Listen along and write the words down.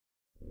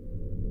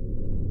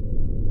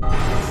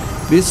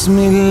بسم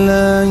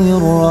الله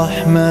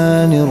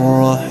الرحمن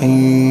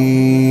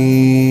الرحيم.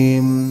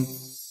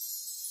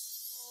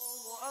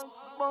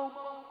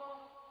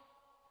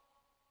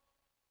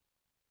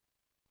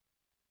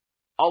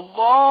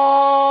 الله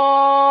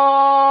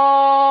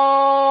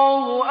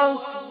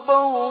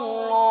أكبر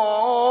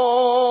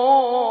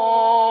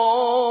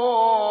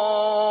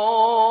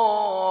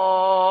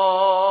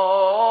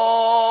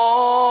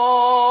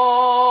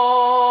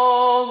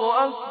الله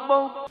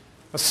أكبر.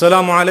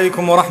 السلام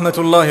عليكم ورحمة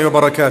الله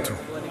وبركاته.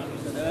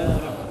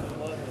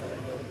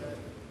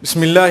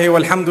 بسم الله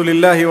والحمد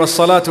لله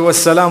والصلاة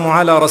والسلام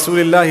على رسول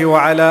الله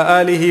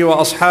وعلى آله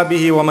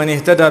وأصحابه ومن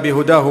اهتدى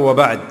بهداه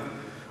وبعد.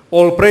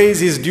 All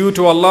praise is due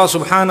to Allah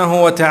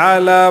subhanahu wa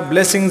ta'ala.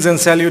 Blessings and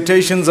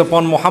salutations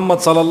upon Muhammad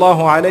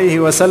sallallahu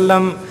alayhi wa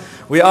sallam.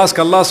 We ask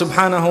Allah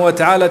subhanahu wa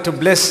ta'ala to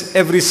bless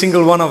every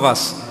single one of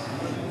us.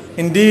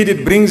 Indeed,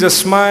 it brings a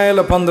smile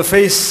upon the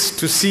face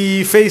to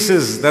see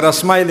faces that are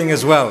smiling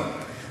as well.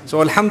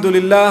 So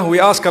alhamdulillah, we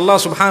ask Allah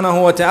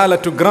subhanahu wa ta'ala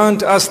to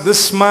grant us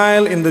this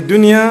smile in the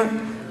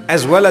dunya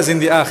as well as in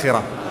the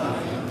akhirah.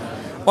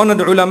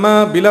 Honored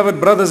ulama, beloved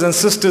brothers and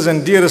sisters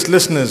and dearest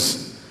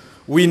listeners,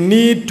 we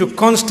need to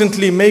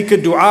constantly make a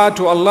dua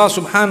to Allah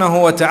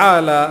subhanahu wa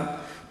ta'ala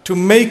to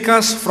make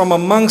us from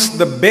amongst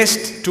the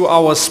best to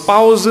our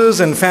spouses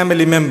and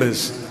family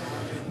members.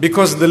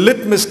 Because the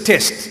litmus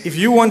test, if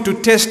you want to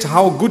test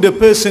how good a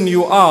person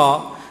you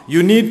are,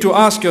 you need to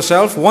ask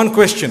yourself one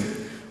question: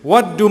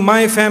 what do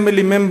my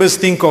family members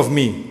think of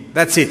me?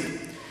 That's it.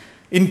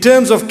 In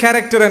terms of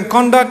character and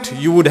conduct,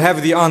 you would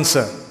have the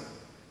answer.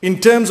 In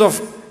terms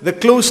of the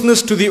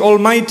closeness to the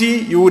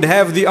Almighty, you would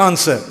have the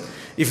answer.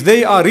 If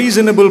they are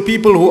reasonable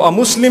people who are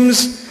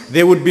Muslims,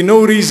 there would be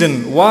no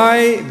reason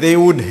why they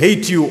would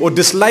hate you or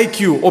dislike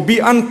you or be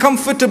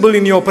uncomfortable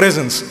in your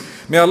presence.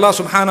 May Allah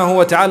subhanahu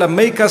wa ta'ala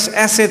make us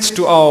assets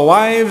to our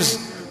wives,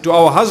 to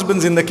our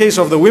husbands in the case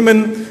of the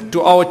women, to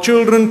our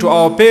children, to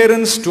our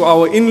parents, to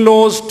our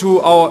in-laws,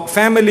 to our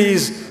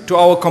families, to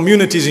our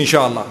communities,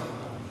 inshallah.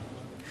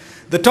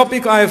 The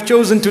topic I have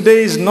chosen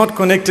today is not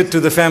connected to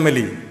the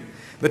family.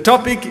 The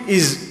topic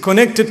is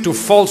connected to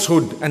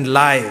falsehood and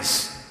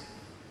lies.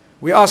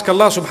 We ask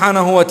Allah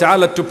subhanahu wa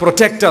ta'ala to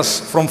protect us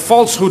from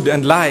falsehood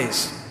and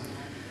lies.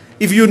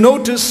 If you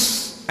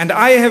notice, and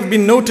I have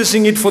been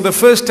noticing it for the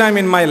first time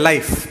in my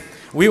life,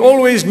 we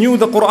always knew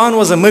the Qur'an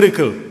was a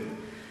miracle.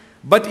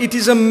 But it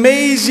is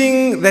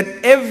amazing that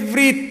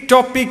every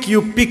topic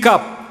you pick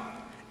up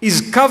is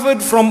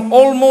covered from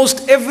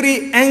almost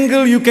every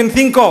angle you can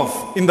think of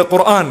in the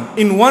Qur'an,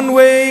 in one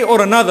way or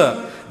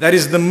another. That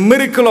is the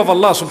miracle of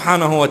Allah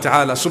subhanahu wa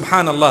ta'ala,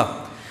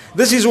 subhanallah.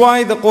 This is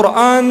why the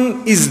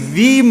Qur'an is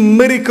the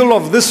miracle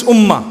of this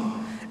ummah.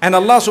 And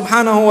Allah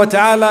subhanahu wa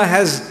ta'ala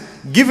has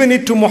given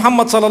it to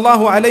Muhammad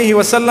sallallahu alayhi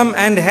wa sallam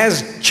and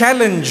has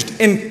challenged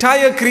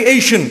entire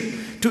creation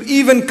to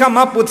even come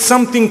up with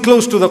something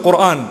close to the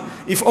Qur'an.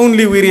 If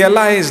only we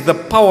realize the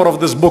power of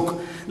this book.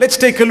 Let's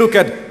take a look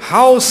at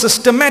how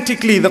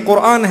systematically the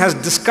Qur'an has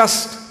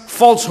discussed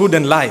falsehood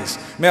and lies.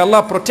 May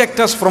Allah protect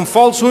us from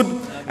falsehood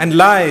and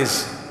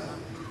lies.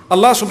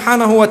 Allah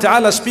subhanahu wa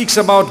ta'ala speaks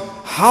about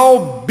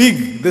how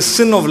big the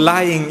sin of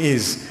lying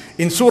is.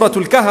 In Surah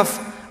Al-Kahf,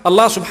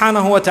 Allah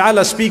subhanahu wa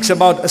ta'ala speaks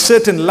about a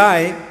certain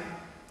lie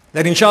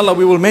that inshallah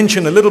we will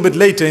mention a little bit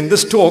later in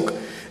this talk.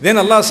 Then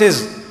Allah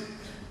says,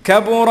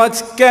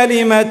 كَبُرَتْ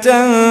كَلِمَةً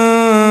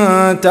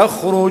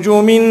تَخْرُجُ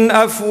مِنْ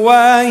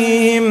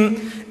أَفْوَاهِهِمْ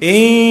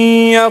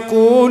إِن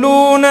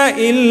يَقُولُونَ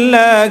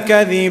إِلَّا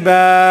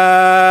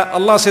كَذِبًا.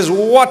 Allah says,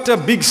 what a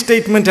big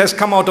statement has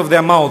come out of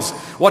their mouths.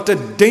 What a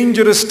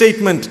dangerous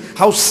statement.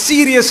 How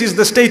serious is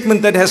the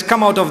statement that has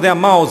come out of their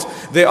mouths.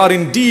 They are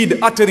indeed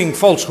uttering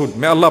falsehood.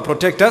 May Allah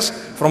protect us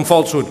from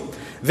falsehood.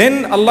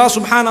 Then Allah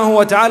subhanahu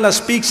wa ta'ala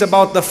speaks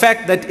about the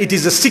fact that it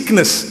is a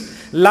sickness.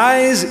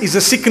 Lies is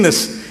a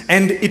sickness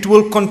and it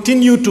will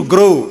continue to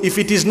grow. If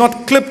it is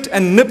not clipped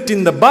and nipped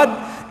in the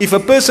bud, if a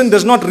person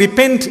does not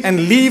repent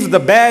and leave the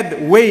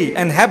bad way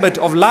and habit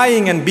of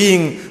lying and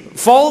being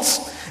false,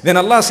 then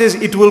Allah says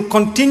it will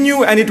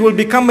continue and it will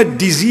become a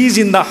disease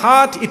in the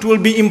heart. It will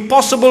be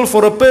impossible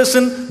for a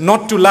person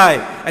not to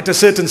lie at a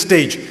certain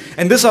stage.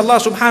 And this Allah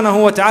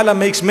subhanahu wa ta'ala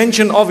makes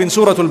mention of in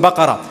Surah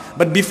Al-Baqarah.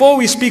 But before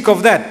we speak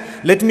of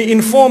that, let me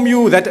inform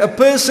you that a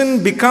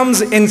person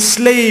becomes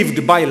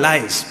enslaved by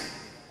lies.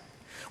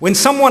 When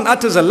someone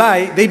utters a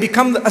lie, they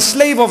become a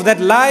slave of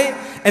that lie,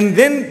 and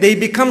then they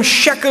become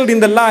shackled in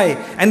the lie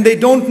and they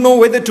don't know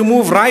whether to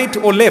move right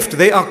or left.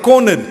 They are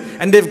cornered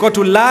and they've got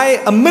to lie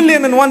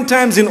 1,000,001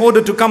 times in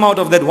order to come out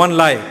of that one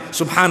lie.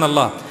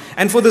 Subhanallah.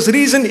 And for this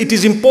reason, it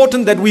is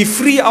important that we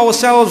free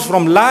ourselves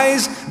from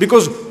lies,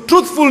 because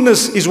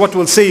truthfulness is what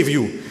will save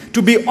you.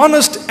 To be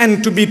honest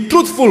and to be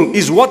truthful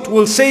is what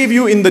will save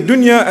you in the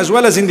dunya as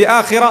well as in the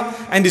akhirah,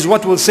 and is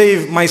what will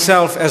save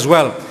myself as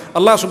well.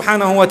 Allah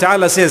subhanahu wa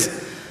ta'ala says,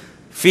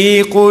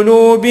 في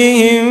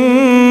قلوبهم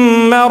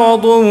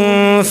مرض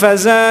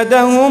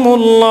فزادهم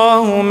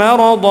الله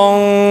مرضا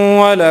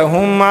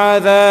ولهم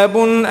عذاب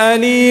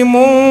أليم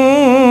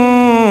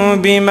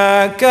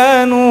بما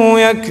كانوا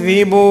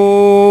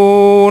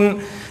يكذبون.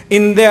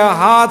 in their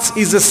hearts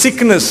is a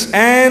sickness,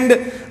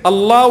 and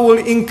Allah will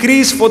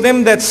increase for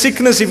them that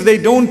sickness if they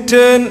don't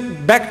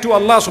turn back to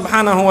Allah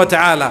subhanahu wa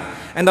ta'ala.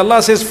 And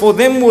Allah says for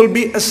them will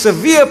be a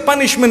severe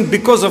punishment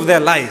because of their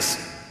lies.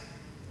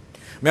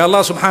 May Allah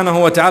subhanahu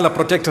wa ta'ala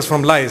protect us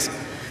from lies.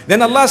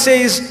 Then Allah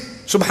says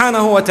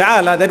subhanahu wa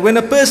ta'ala that when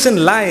a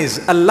person lies,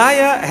 a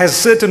liar has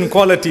certain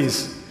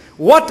qualities.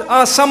 What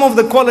are some of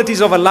the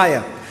qualities of a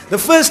liar? The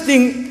first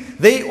thing,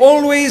 they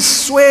always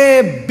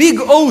swear big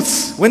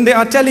oaths when they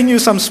are telling you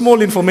some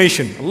small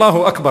information.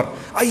 Allahu Akbar.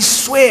 I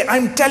swear,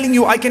 I'm telling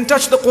you, I can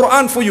touch the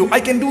Qur'an for you. I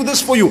can do this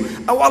for you.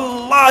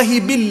 Wallahi,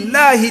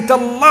 billahi,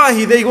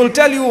 tallahi. They will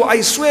tell you,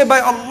 I swear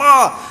by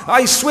Allah.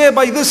 I swear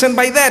by this and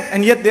by that.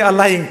 And yet they are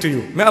lying to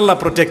you. May Allah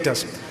protect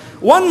us.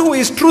 One who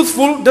is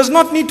truthful does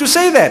not need to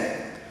say that.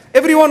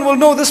 Everyone will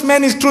know this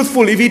man is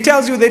truthful. If he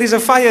tells you there is a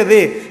fire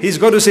there, he's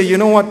got to say, you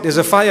know what, there's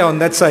a fire on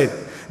that side.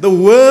 The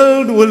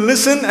world will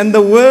listen and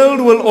the world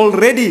will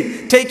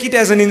already take it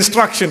as an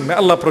instruction. May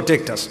Allah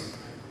protect us.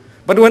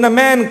 But when a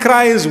man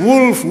cries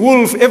wolf,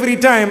 wolf every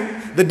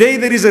time, the day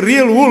there is a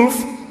real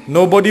wolf,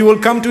 nobody will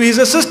come to his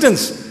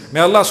assistance. May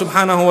Allah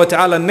subhanahu wa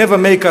ta'ala never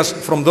make us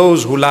from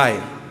those who lie.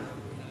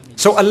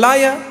 So a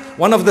liar,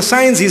 one of the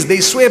signs is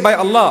they swear by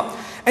Allah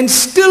and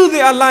still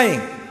they are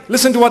lying.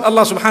 Listen to what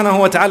Allah subhanahu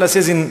wa ta'ala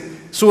says in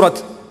Surah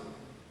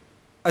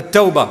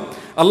At-Tawbah.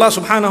 Allah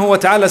subhanahu wa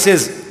ta'ala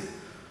says,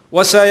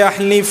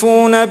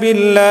 وَسَيَحْلِفُونَ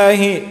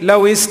بِاللَّهِ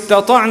لَوْ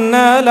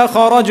اسْتَطَعْنَا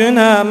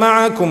لَخَرَجْنَا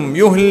مَعَكُمْ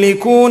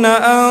يُهْلِكُونَ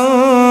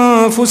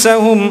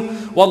أَنفُسَهُمْ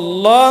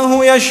وَاللَّهُ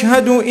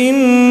يَشْهَدُ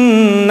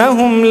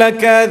إِنَّهُمْ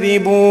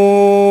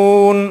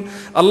لَكَاذِبُونَ.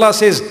 Allah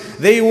says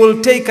they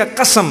will take a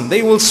qasam,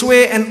 they will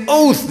swear an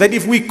oath that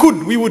if we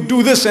could, we would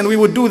do this and we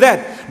would do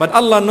that. But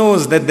Allah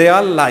knows that they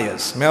are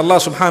liars. May Allah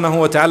subhanahu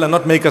wa ta'ala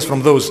not make us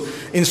from those.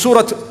 In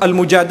Surah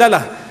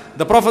Al-Mujadalah,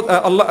 the Prophet,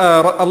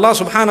 Allah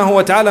subhanahu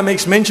wa ta'ala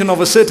makes mention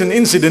of a certain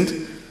incident,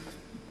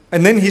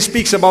 and then he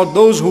speaks about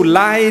those who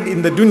lied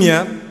in the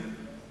dunya,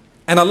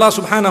 and Allah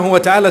subhanahu wa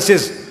ta'ala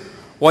says,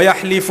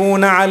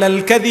 وَيَحْلِفُونَ عَلَى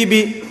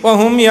الْكَذِبِ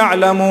وَهُمْ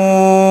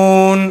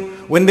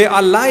يَعْلَمُونَ. When they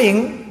are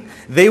lying,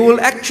 they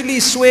will actually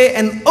swear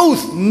an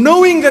oath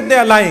knowing that they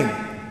are lying.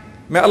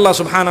 May Allah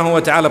subhanahu wa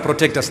ta'ala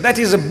protect us. That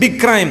is a big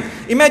crime.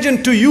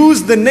 Imagine to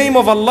use the name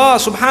of Allah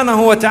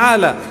subhanahu wa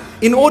ta'ala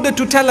in order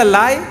to tell a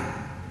lie.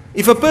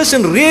 If a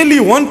person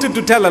really wanted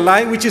to tell a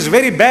lie, which is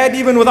very bad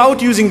even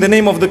without using the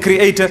name of the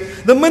Creator,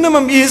 the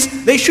minimum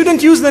is they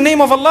shouldn't use the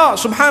name of Allah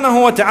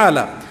subhanahu wa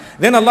ta'ala.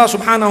 Then Allah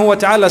subhanahu wa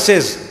ta'ala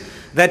says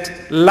that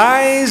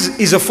lies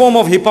is a form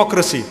of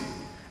hypocrisy.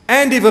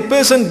 And if a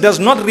person does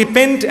not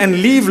repent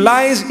and leave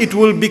lies, it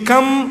will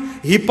become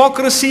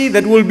hypocrisy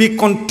that will be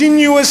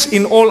continuous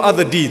in all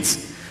other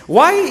deeds.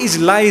 Why is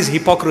lies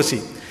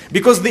hypocrisy?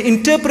 Because the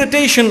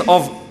interpretation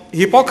of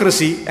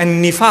hypocrisy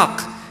and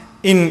nifaq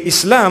in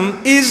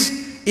Islam is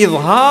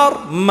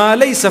idhar ma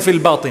laysa fil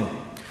batin,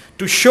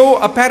 to show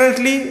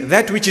apparently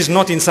that which is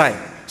not inside.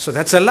 So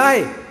that's a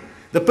lie.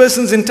 The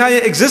person's entire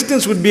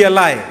existence would be a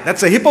lie.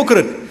 That's a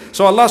hypocrite.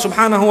 So Allah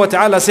subhanahu wa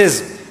ta'ala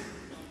says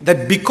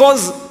that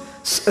because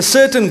a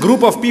certain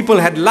group of people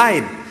had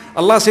lied,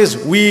 Allah says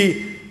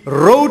we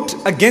wrote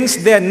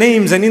against their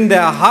names and in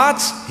their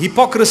hearts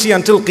hypocrisy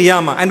until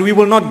Qiyamah, and we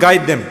will not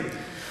guide them.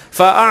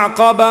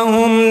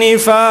 فَأَعْقَبَهُمْ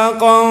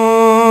نِفَاقًا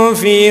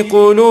فِي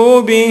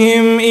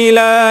قُلُوبِهِمْ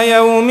إِلَى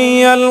يَوْمِ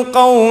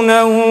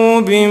يَلْقَوْنَهُ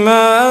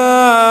بِمَا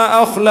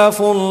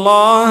أَخْلَفُوا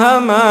اللَّهَ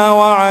مَا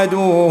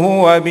وَعَدُوهُ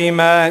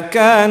وَبِمَا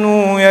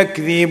كَانُوا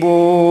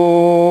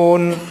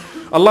يَكْذِبُونَ.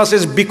 Allah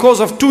says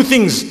because of two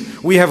things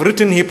we have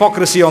written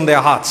hypocrisy on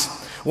their hearts.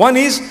 One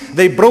is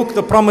they broke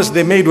the promise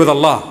they made with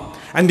Allah,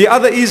 and the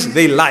other is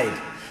they lied.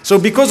 So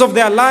because of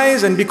their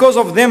lies and because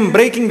of them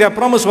breaking their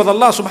promise with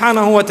Allah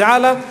subhanahu wa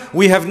ta'ala,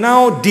 we have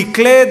now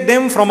declared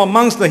them from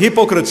amongst the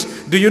hypocrites.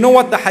 Do you know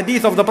what the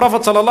hadith of the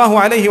Prophet sallallahu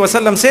alayhi wa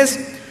sallam says?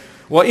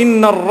 وَإِنَّ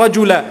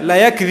الرَّجُلَ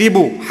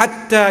لَيَكْذِبُ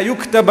حَتَّى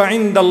يُكْتَبَ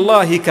عِنْدَ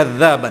اللَّهِ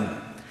كَذَّابًا.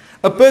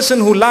 A person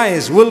who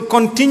lies will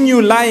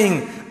continue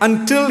lying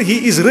until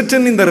he is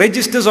written in the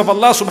registers of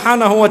Allah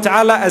subhanahu wa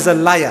ta'ala as a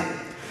liar.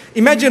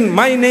 Imagine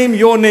my name,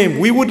 your name.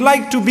 We would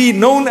like to be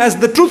known as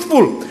the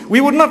truthful. We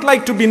would not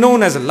like to be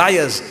known as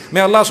liars. May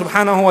Allah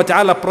subhanahu wa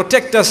ta'ala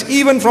protect us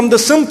even from the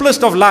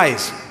simplest of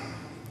lies.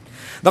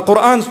 The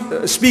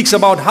Qur'an speaks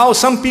about how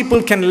some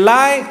people can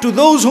lie to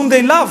those whom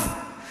they love.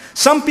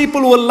 Some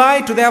people will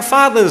lie to their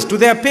fathers, to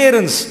their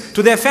parents,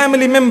 to their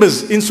family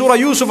members. In Surah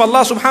Yusuf,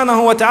 Allah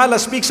subhanahu wa ta'ala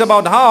speaks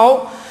about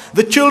how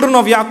the children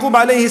of Yaqub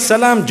alayhi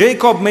salam,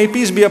 Jacob, may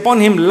peace be upon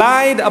him,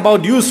 lied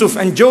about Yusuf,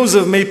 and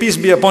Joseph, may peace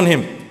be upon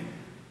him.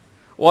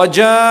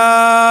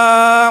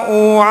 وَجَاءُوا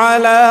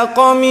عَلَىٰ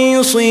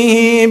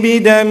قَمِيصِهِ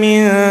بِدَمٍ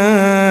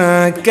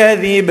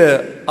كَذِبٍ.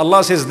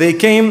 Allah says they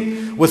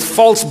came with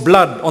false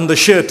blood on the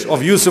shirt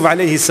of Yusuf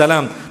alayhi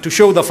salam to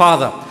show the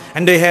father.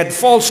 And they had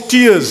false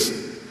tears.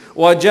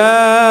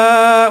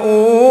 وَجَاءُوا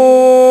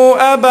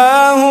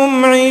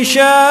أَبَاهُمْ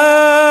عِشَاءً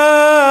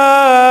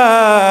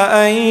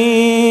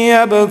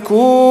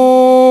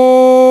يَبْكُونَ.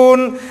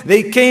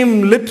 they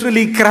came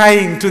literally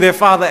crying to their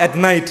father at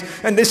night.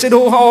 And they said,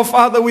 oh, our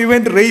father, we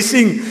went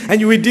racing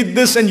and we did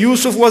this and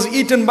Yusuf was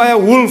eaten by a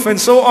wolf and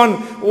so on.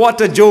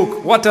 What a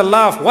joke, what a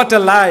laugh, what a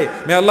lie.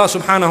 May Allah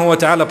subhanahu wa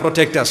ta'ala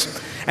protect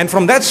us. And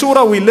from that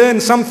surah we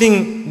learn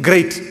something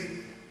great.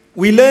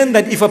 We learn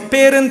that if a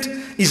parent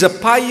is a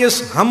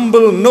pious,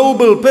 humble,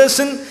 noble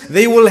person,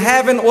 they will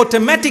have an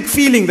automatic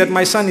feeling that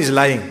my son is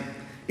lying.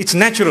 It's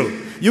natural.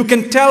 You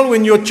can tell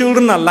when your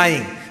children are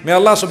lying. May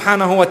Allah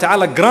subhanahu wa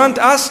ta'ala grant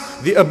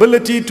us the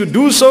ability to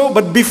do so.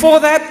 But before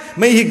that,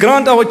 may He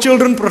grant our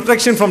children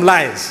protection from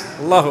lies.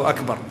 Allahu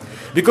Akbar.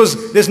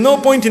 Because there's no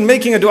point in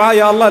making a dua,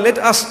 Ya Allah, let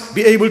us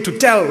be able to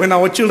tell when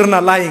our children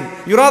are lying.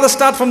 You rather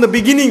start from the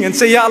beginning and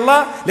say, Ya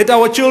Allah, let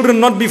our children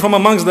not be from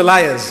amongst the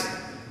liars.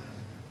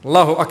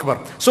 Allahu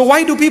Akbar. So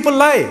why do people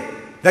lie?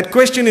 That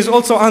question is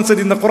also answered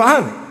in the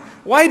Quran.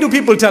 Why do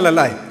people tell a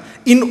lie?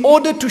 In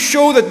order to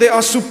show that they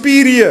are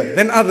superior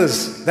than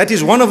others. That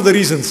is one of the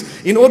reasons.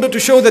 In order to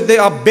show that they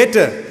are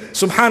better.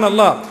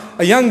 Subhanallah.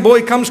 A young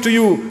boy comes to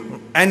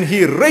you and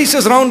he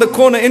races round the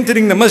corner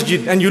entering the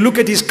masjid, and you look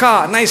at his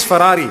car, nice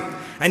Ferrari,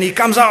 and he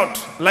comes out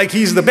like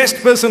he's the best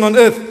person on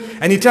earth,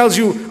 and he tells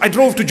you, I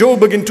drove to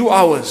Joburg in 2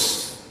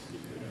 hours.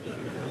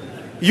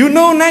 You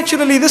know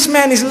naturally this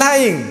man is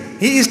lying.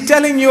 He is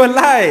telling you a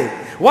lie.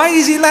 Why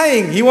is he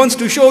lying? He wants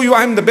to show you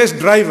I'm the best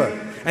driver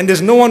and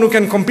there's no one who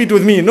can compete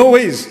with me. No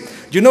ways.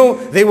 You know,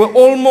 they were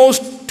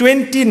almost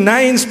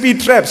 29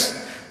 speed traps.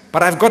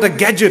 But I've got a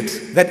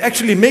gadget that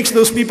actually makes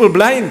those people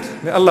blind.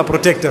 May Allah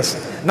protect us.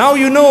 Now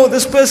you know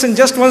this person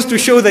just wants to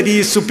show that he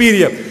is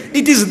superior.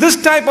 It is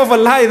this type of a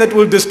lie that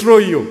will destroy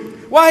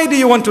you. Why do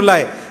you want to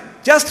lie?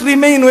 Just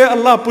remain where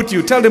Allah put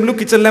you. Tell them,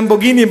 look, it's a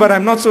Lamborghini, but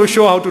I'm not so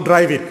sure how to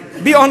drive it.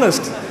 Be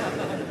honest.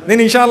 Then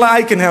inshallah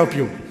I can help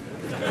you.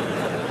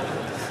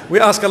 We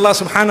ask Allah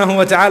subhanahu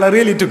wa ta'ala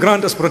really to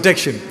grant us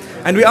protection.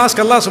 And we ask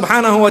Allah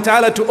subhanahu wa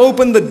ta'ala to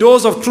open the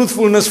doors of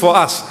truthfulness for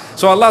us.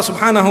 So Allah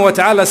subhanahu wa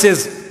ta'ala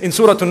says in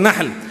Surah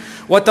An-Nahl,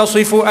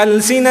 وَتَصِفُ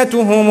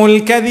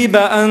أَلْسِنَتُهُمُ الْكَذِبَ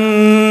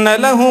أَنَّ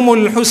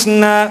لَهُمُ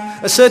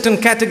الْحُسْنَى. A certain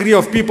category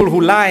of people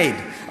who lied.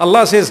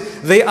 Allah says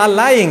they are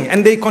lying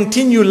and they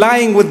continue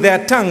lying with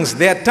their tongues.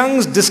 Their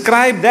tongues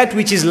describe that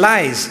which is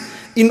lies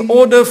in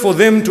order for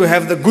them to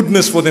have the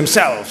goodness for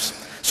themselves.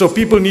 So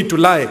people need to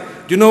lie.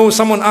 You know,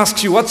 someone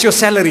asks you, what's your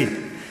salary?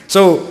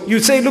 So you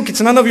say, look,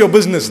 it's none of your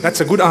business.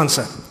 That's a good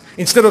answer.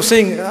 Instead of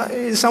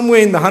saying, somewhere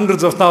in the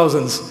hundreds of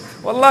thousands.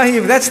 Wallahi,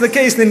 if that's the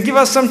case, then give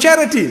us some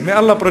charity. May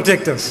Allah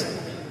protect us.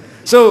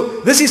 So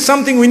this is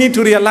something we need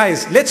to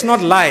realize. Let's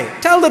not lie.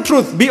 Tell the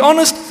truth. Be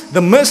honest.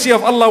 The mercy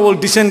of Allah will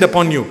descend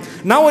upon you.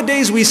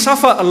 Nowadays we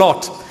suffer a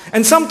lot.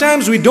 And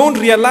sometimes we don't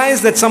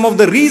realize that some of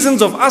the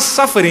reasons of us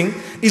suffering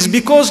is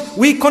because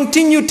we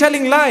continue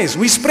telling lies.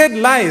 We spread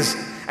lies.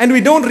 And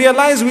we don't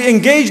realize we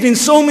engaged in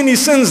so many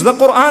sins. The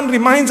Quran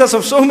reminds us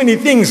of so many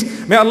things.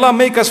 May Allah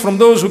make us from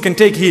those who can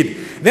take heed.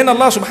 Then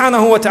Allah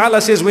subhanahu wa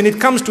ta'ala says, when it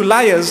comes to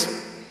liars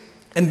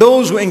and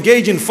those who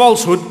engage in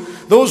falsehood,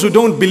 those who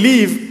don't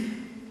believe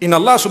in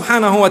Allah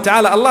subhanahu wa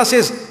ta'ala, Allah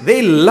says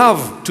they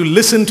love to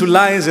listen to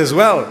lies as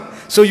well.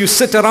 So you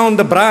sit around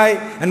the braai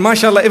and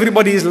mashallah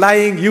everybody is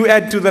lying, you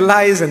add to the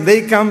lies and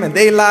they come and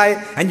they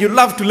lie and you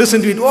love to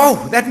listen to it.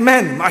 Oh, that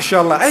man,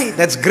 mashallah, hey,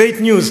 that's great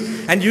news.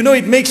 And you know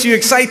it makes you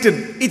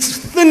excited. It's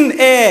thin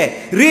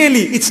air,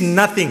 really, it's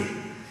nothing.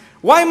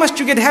 Why must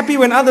you get happy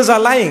when others are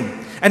lying?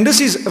 And this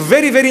is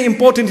very, very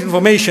important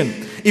information.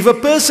 If a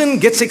person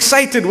gets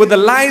excited with the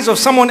lies of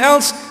someone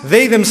else,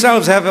 they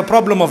themselves have a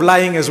problem of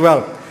lying as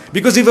well.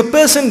 Because if a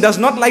person does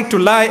not like to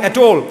lie at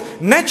all,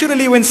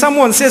 naturally when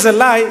someone says a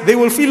lie, they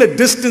will feel a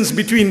distance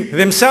between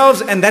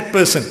themselves and that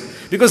person.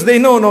 Because they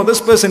know, no, this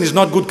person is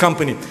not good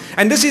company.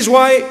 And this is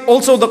why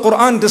also the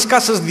Quran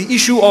discusses the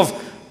issue of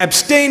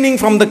abstaining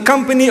from the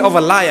company of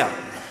a liar.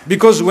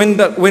 Because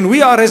when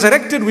we are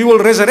resurrected, we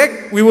will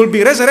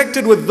be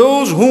resurrected with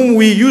those whom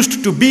we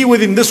used to be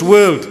with in this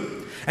world.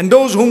 And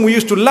those whom we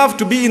used to love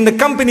to be in the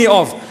company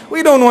of.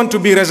 We don't want to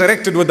be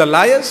resurrected with the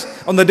liars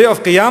on the day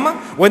of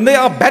Qiyamah. When they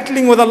are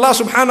battling with Allah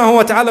subhanahu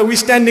wa ta'ala, we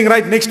standing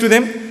right next to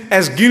them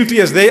as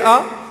guilty as they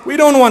are. We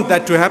don't want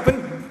that to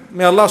happen.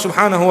 May Allah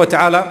subhanahu wa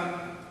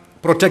ta'ala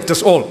protect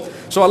us all.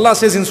 So Allah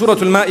says in Surah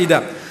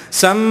Al-Ma'idah,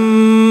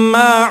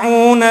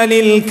 سَمَّاعُونَ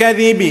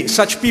لِلْكَذِبِ.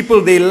 Such people,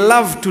 they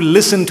love to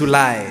listen to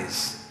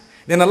lies.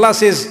 Then Allah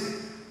says,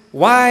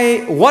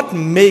 what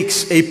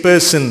makes a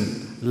person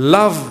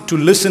love to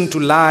listen to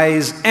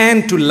lies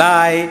and to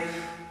lie?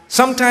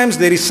 Sometimes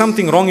there is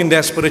something wrong in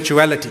their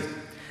spirituality.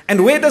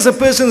 And where does a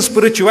person's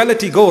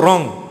spirituality go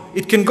wrong?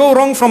 It can go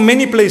wrong from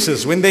many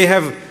places. When they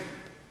have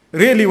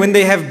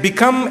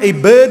become a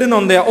burden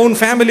on their own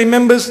family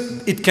members,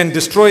 it can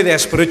destroy their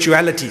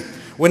spirituality.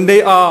 When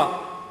they are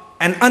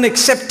an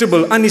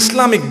unacceptable,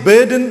 un-Islamic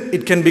burden,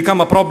 it can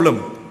become a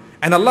problem.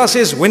 And Allah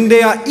says, when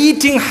they are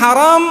eating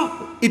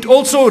haram, it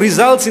also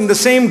results in the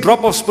same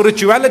drop of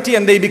spirituality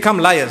and they become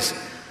liars.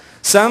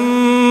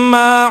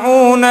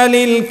 سَمَّاعُونَ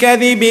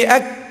لِلْكَذِبِ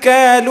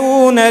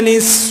أَكَّالُونَ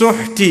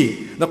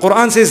لِلسُّحْتِ. The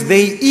Quran says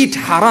they eat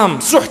haram.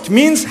 Suht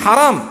means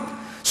haram.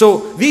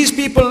 So these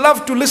people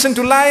love to listen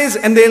to lies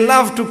and they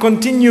love to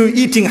continue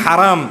eating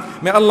haram.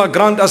 May Allah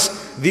grant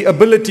us the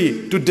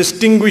ability to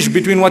distinguish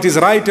between what is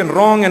right and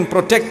wrong and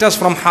protect us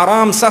from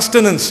haram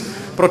sustenance.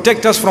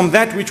 Protect us from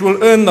that which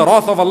will earn the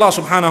wrath of Allah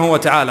subhanahu wa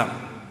ta'ala.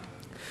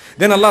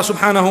 Then Allah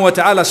subhanahu wa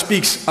ta'ala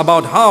speaks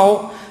about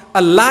how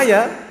a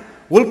liar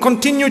will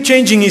continue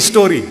changing his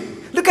story.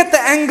 Look at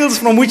the angles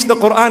from which the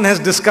Qur'an has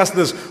discussed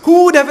this.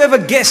 Who would have ever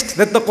guessed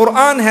that the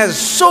Qur'an has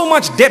so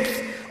much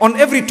depth on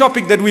every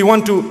topic that we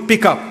want to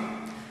pick up?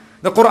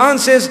 The Qur'an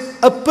says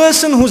a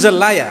person who's a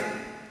liar,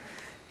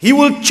 he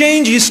will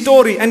change his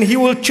story and he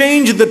will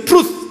change the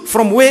truth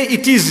from where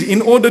it is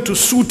in order to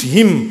suit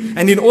him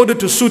and in order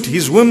to suit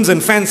his whims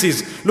and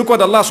fancies. Look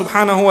what Allah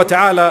subhanahu wa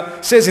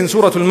ta'ala says in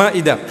Surah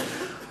Al-Ma'idah.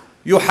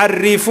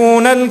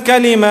 يحرفون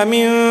الكلم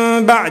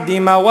من بعد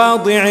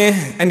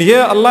مواضعه. And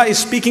here Allah is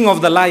speaking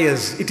of the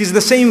liars. It is the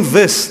same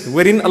verse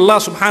wherein Allah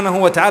subhanahu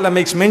wa ta'ala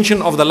makes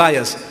mention of the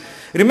liars.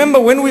 Remember,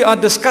 when we are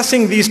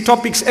discussing these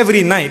topics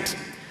every night,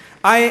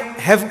 I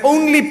have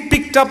only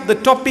picked up the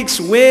topics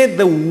where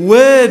the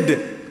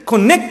word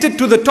connected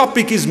to the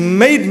topic is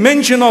made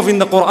mention of in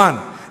the Quran.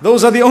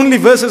 Those are the only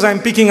verses I'm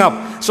picking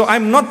up. So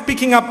I'm not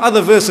picking up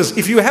other verses.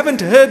 If you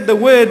haven't heard the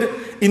word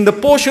in the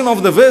portion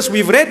of the verse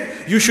we've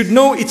read, you should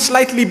know it's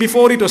slightly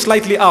before it or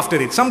slightly after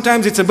it.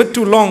 Sometimes it's a bit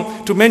too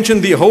long to mention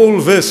the whole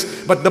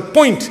verse, but the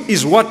point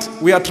is what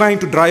we are trying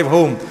to drive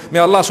home. May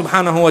Allah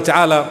subhanahu wa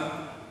ta'ala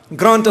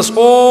grant us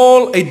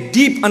all a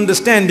deep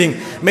understanding.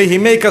 May He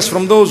make us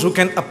from those who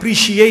can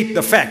appreciate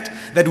the fact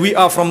that we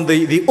are from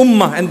the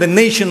ummah and the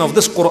nation of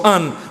this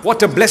Qur'an.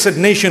 What a blessed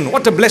nation,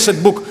 what a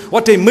blessed book,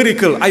 what a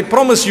miracle. I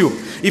promise you,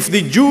 if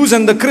the Jews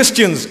and the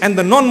Christians and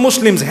the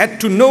non-Muslims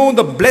had to know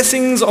the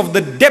blessings of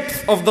the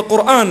depth of the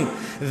Qur'an,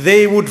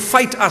 they would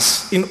fight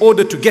us in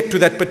order to get to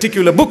that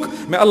particular book.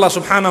 May Allah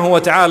subhanahu wa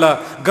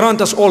ta'ala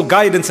grant us all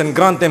guidance and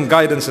grant them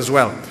guidance as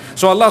well.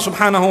 So Allah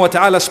subhanahu wa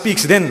ta'ala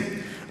speaks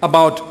then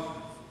about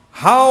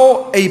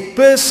how a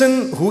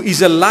person who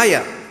is a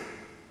liar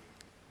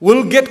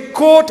will get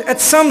caught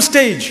at some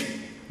stage.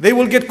 They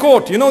will get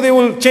caught. You know, they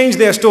will change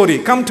their story.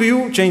 Come to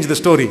you, change the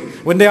story.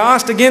 When they are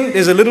asked again,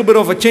 there's a little bit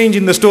of a change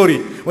in the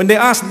story. When they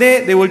ask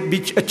there will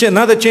be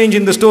another change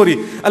in the story.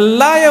 A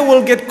liar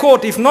will get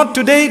caught, if not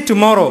today,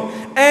 tomorrow.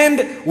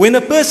 And when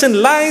a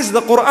person lies,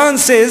 the Quran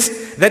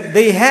says that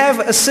they have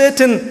a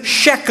certain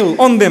shackle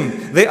on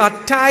them. They are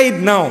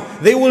tied now.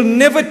 They will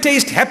never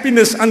taste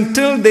happiness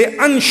until they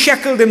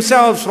unshackle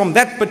themselves from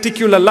that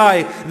particular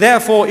lie.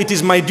 Therefore, it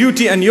is my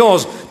duty and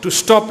yours to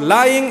stop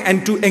lying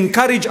and to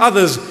encourage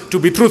others to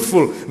be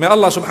truthful. May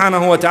Allah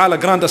subhanahu wa ta'ala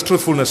grant us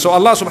truthfulness. So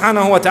Allah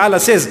subhanahu wa ta'ala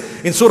says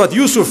in Surah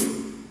Yusuf,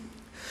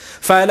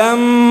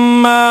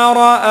 فَلَمَّا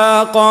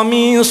رَأَى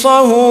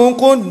قَمِيصَهُ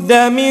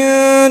قُدَّ مِن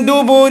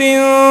دُبُرٍ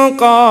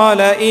قَالَ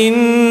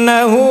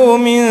إِنَّهُ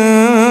مِن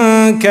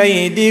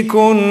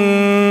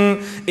كَيْدِكُنَّ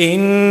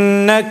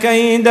إِنَّ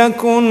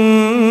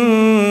كَيْدَكُنَّ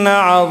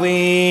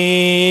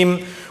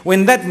عَظِيمٌ.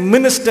 When that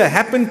minister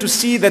happened to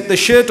see that the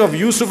shirt of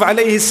Yusuf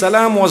alayhi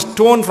salam was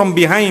torn from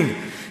behind,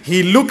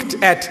 he looked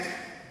at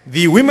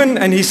the women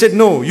and he said,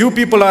 no, you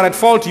people are at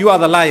fault, you are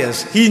the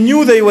liars. He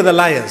knew they were the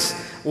liars.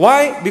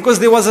 Why? Because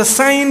there was a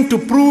sign to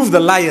prove the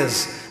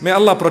liars. May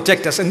Allah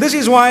protect us. And this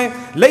is why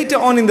later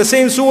on in the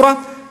same surah,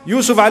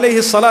 Yusuf alayhi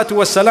salatu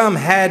wasalam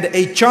had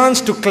a chance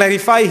to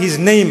clarify his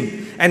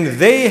name. And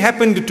they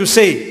happened to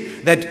say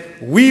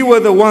that we were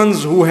the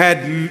ones who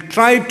had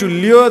tried to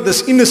lure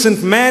this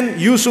innocent man.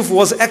 Yusuf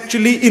was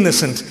actually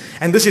innocent.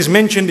 And this is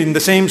mentioned in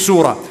the same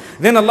surah.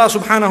 Then Allah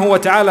subhanahu wa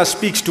ta'ala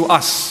speaks to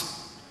us.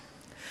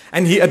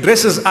 And He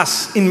addresses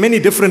us in many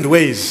different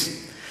ways,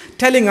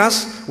 telling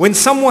us when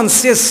someone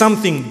says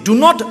something, do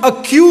not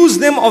accuse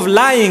them of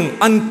lying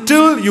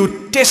until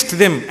you test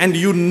them and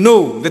you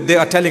know that they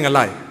are telling a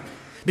lie.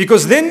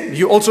 Because then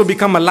you also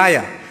become a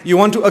liar. You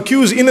want to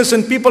accuse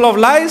innocent people of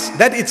lies?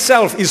 That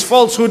itself is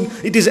falsehood.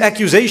 It is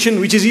accusation,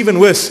 which is even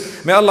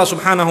worse. May Allah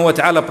subhanahu wa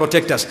ta'ala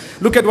protect us.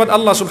 Look at what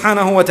Allah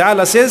subhanahu wa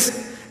ta'ala says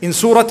in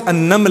Surah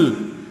An-Naml.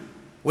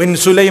 When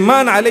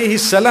Sulaiman alayhi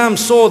salam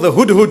saw the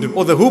hudhud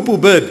or the hoopoe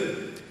bird,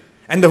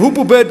 and the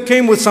hoopoe bird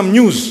came with some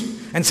news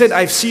and said,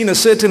 I've seen a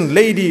certain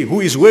lady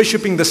who is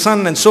worshipping the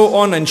sun and so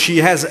on, and she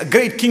has a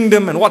great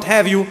kingdom and what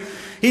have you.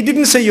 He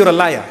didn't say you're a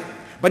liar,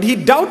 but he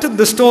doubted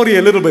the story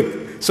a little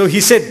bit. So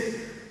he said,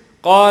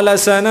 قَالَ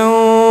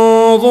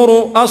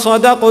سَنَنظُرُ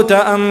أَصَدَقْتَ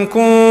أَمْ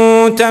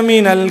كُنْتَ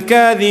مِنَ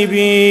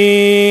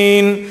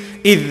الْكَاذِبِينَ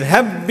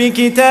اذهب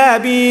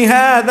بكتابي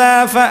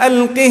هذا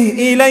فألقه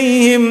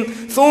إليهم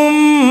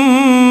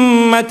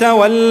ثم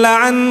تول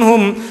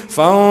عنهم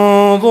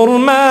فانظر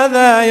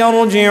ماذا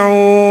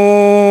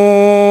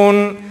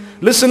يرجعون.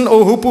 Listen,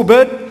 O hoopoe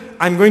bird,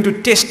 I'm going to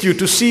test you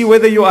to see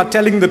whether you are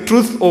telling the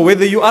truth or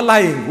whether you are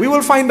lying. We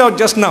will find out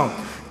just now.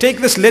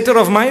 Take this letter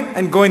of mine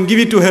and go and give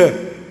it to her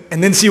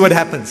and then see what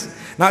happens.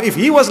 Now if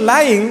he was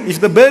lying, if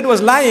the bird was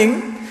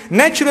lying,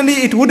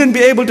 naturally it wouldn't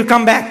be able to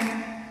come back.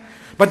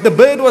 But the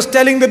bird was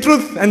telling the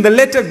truth and the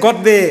letter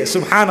got there,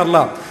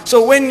 subhanallah.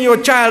 So when your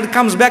child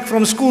comes back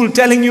from school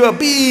telling you a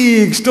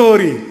big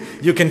story,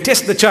 you can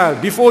test the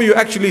child before you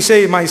actually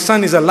say, my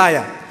son is a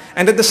liar.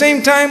 And at the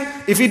same time,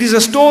 if it is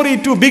a story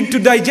too big to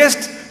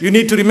digest, you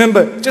need to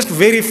remember, just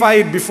verify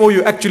it before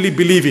you actually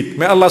believe it.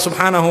 May Allah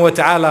subhanahu wa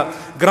ta'ala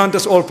grant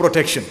us all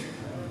protection.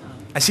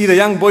 I see the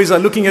young boys are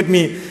looking at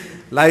me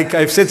like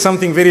I've said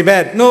something very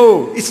bad.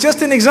 No, it's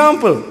just an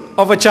example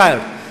of a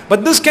child.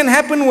 But this can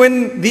happen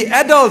when the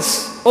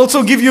adults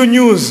also give you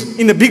news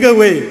in a bigger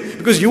way,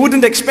 because you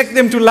wouldn't expect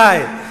them to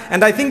lie.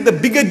 And I think the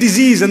bigger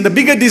disease and the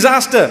bigger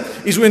disaster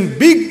is when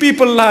big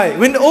people lie,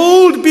 when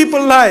old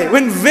people lie,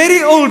 when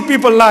very old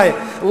people lie.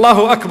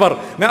 Allahu Akbar.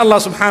 May Allah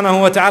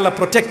subhanahu wa ta'ala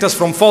protect us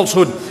from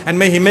falsehood, and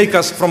may He make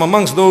us from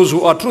amongst those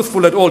who are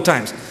truthful at all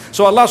times.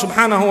 So Allah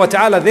subhanahu wa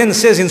ta'ala then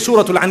says in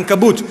Surah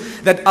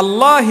Al-Ankabut that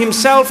Allah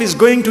Himself is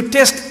going to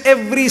test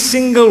every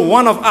single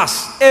one of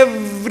us.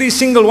 Every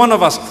single one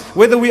of us.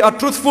 Whether we are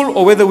truthful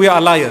or whether we are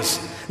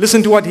liars.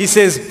 Listen to what He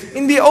says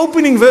in the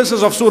opening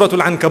verses of Surah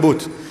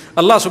Al-Ankabut.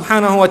 Allah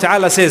subhanahu wa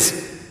ta'ala says,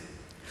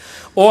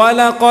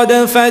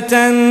 وَلَقَدْ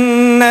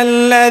فَتَنَّ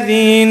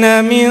الَّذِينَ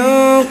مِن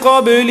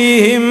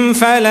قَبْلِهِمْ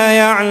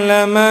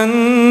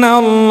فَلَيَعْلَمَنَّ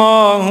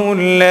اللَّهُ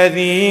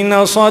الَّذِينَ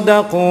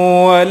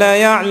صَدَقُوا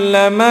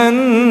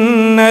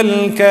وَلَيَعْلَمَنَّ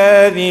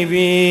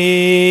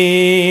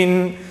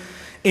الْكَاذِبِينَ.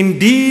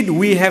 Indeed,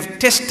 we have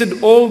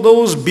tested all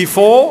those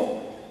before,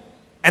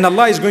 and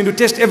Allah is going to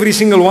test every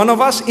single one of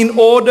us in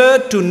order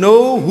to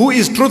know who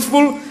is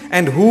truthful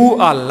and who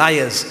are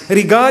liars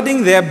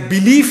regarding their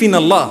belief in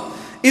Allah.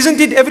 Isn't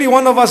it every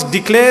one of us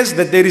declares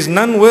that there is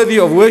none worthy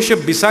of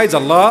worship besides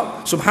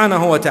Allah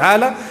subhanahu wa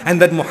ta'ala,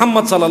 and that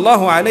Muhammad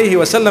sallallahu alayhi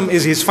wa sallam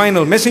is his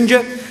final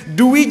messenger?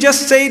 Do we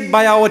just say it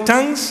by our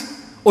tongues,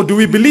 or do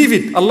we believe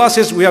it? Allah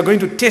says we are going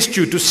to test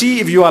you to see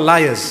if you are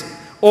liars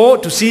or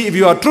to see if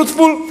you are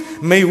truthful.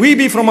 May we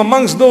be from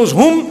amongst those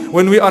whom,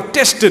 when we are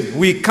tested,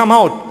 we come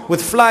out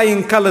with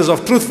flying colors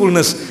of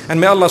truthfulness, and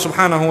may Allah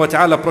subhanahu wa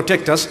ta'ala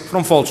protect us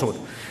from falsehood.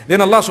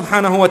 Then Allah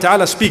subhanahu wa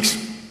ta'ala speaks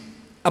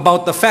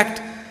about the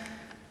fact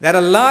that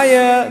a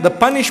liar, the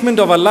punishment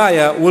of a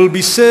liar will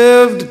be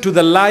served to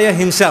the liar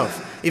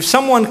himself. If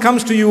someone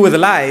comes to you with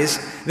lies,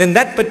 then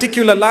that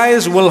particular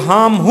lies will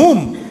harm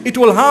whom? It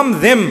will harm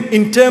them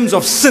in terms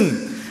of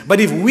sin. But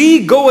if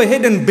we go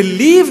ahead and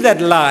believe that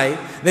lie,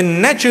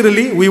 then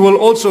naturally we will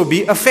also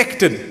be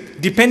affected,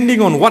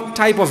 depending on what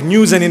type of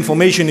news and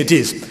information it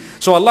is.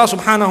 So Allah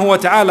subhanahu wa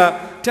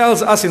ta'ala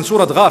tells us in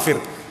Surah Ghafir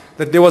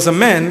that there was a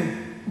man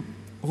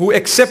who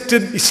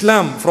accepted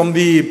Islam from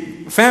the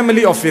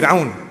family of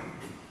Fir'aun.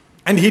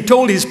 And he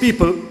told his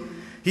people,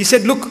 he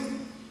said, look,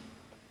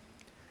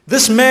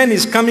 this man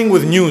is coming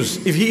with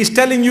news. If he is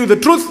telling you the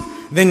truth,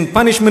 then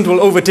punishment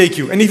will overtake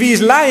you. And if he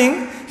is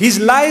lying, his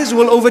lies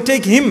will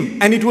overtake him,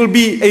 and it will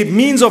be a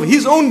means of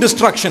his own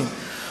destruction.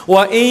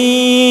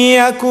 وَإِن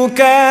يَكُ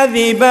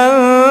كَاذِبًا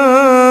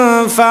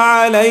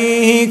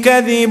فَعَلَيْهِ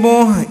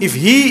كَذِبُهُ. If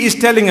he is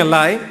telling a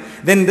lie,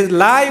 then the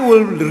lie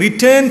will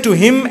return to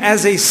him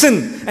as a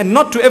sin, and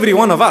not to every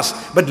one of us.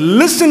 But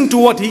listen to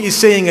what he is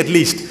saying at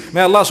least.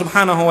 May Allah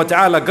subhanahu wa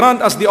ta'ala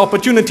grant us the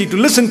opportunity to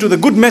listen to the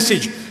good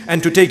message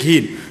and to take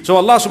heed. So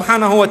Allah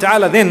subhanahu wa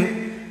ta'ala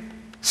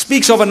then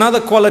speaks of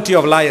another quality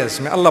of liars.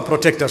 May Allah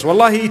protect us.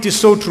 Wallahi, it is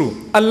so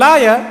true. A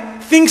liar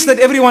thinks that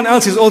everyone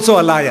else is also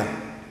a liar.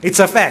 It's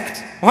a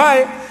fact.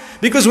 Why?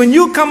 Because when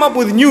you come up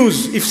with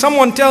news, if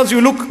someone tells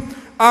you, look,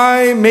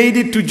 I made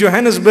it to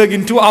Johannesburg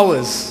in 2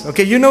 hours.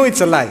 Okay, you know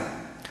it's a lie.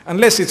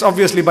 Unless it's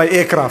obviously by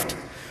aircraft.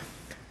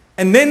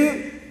 And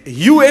then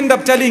you end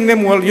up telling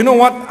them, well, you know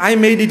what? I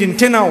made it in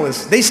 10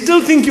 hours. They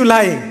still think you're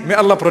lying. May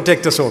Allah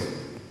protect us all.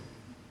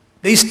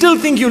 They still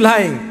think you're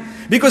lying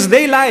because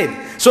they lied.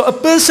 So a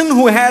person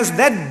who has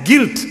that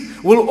guilt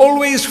will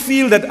always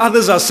feel that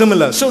others are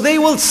similar. So they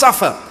will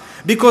suffer,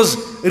 because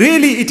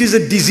really it is a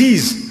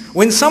disease.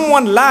 When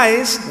someone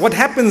lies, what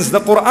happens? The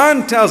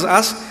Qur'an tells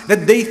us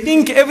that they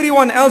think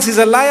everyone else is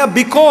a liar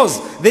because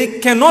they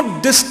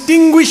cannot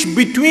distinguish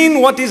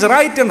between what is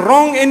right and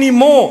wrong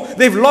anymore.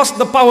 They've lost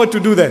the power to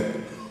do that.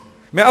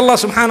 May Allah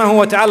subhanahu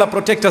wa ta'ala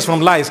protect us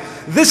from lies.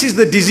 This is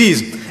the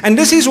disease. And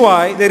this is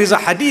why there is a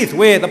hadith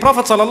where the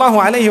Prophet sallallahu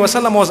alaihi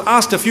wasallam was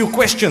asked a few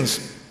questions.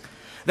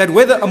 That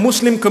whether a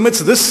Muslim commits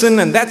this sin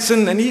and that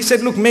sin, and he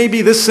said, look,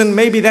 maybe this sin,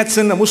 maybe that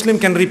sin, a Muslim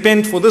can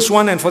repent for this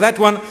one and for that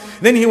one.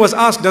 Then he was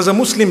asked, does a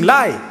Muslim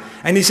lie?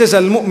 And he says,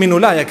 al-mu'minu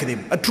la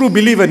yakdhib. A true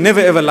believer never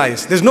ever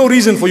lies. There's no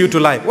reason for you to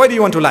lie. Why do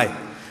you want to lie?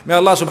 May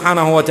Allah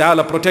subhanahu wa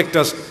ta'ala protect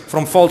us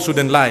from falsehood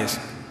and lies.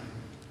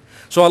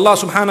 So Allah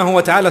subhanahu wa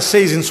ta'ala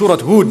says in Surah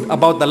Hud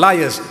about the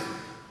liars,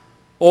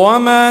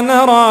 وَمَا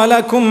نَرَى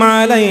لَكُمْ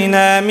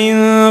عَلَيْنَا مِن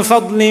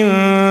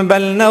فَضْلٍ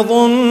بَلْ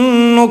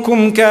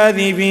نَظُنُّكُمْ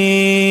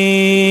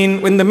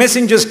كَاذِبِينَ. When the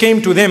messengers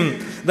came to them,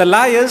 the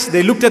liars,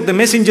 they looked at the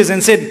messengers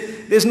and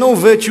said, there's no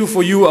virtue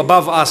for you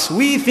above us.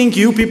 We think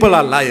you people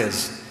are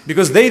liars,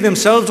 because they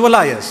themselves were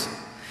liars.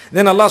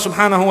 Then Allah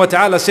subhanahu wa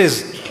ta'ala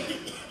says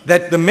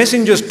that the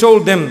messengers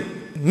told them,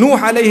 Nuh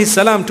alayhi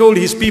salam told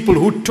his people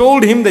who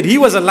told him that he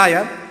was a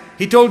liar,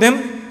 he told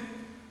them,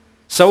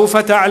 سوف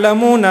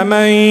تعلمون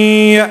من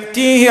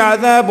يأتيه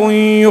عذاب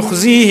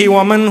يخزيه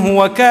ومن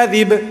هو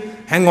كاذب.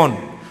 Hang on.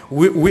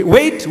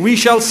 Wait, we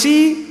shall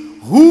see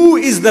who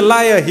is the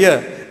liar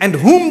here and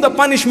whom the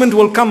punishment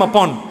will come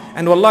upon.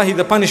 And wallahi,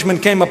 the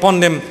punishment came upon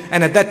them,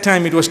 and at that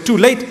time it was too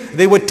late.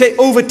 They were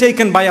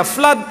overtaken by a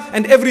flood,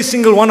 and every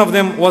single one of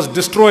them was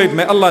destroyed.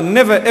 May Allah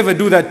never ever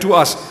do that to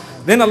us.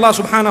 Then Allah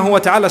subhanahu wa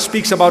ta'ala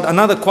speaks about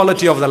another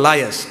quality of the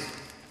liars.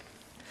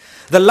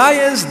 The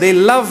liars, they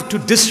love to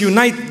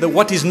disunite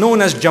what is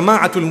known as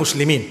Jama'atul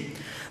Muslimin.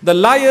 The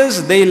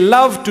liars, they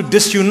love to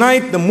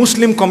disunite the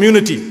Muslim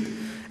community.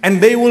 And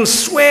they will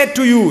swear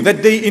to you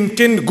that they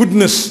intend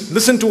goodness.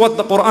 Listen to what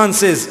the Qur'an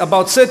says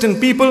about certain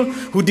people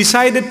who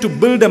decided to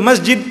build a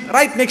masjid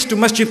right next to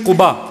Masjid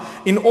Quba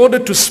in order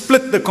to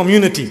split the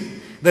community.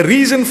 The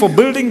reason for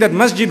building that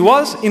masjid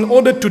was in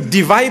order to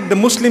divide the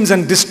Muslims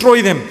and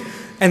destroy them.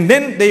 And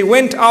then they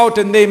went out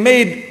and they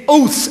made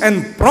oaths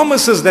and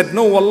promises that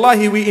no,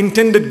 wallahi, we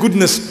intended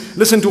goodness.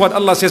 Listen to what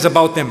Allah says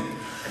about them.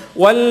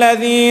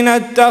 والذين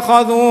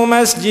اتخذوا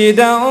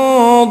مسجدا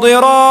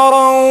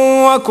ضرارا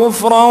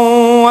وكفرا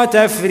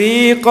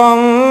وتفريقا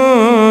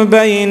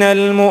بين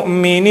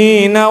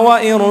المؤمنين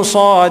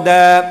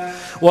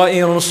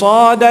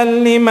وإرصادا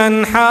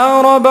لمن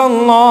حارب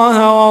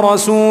الله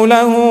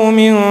ورسوله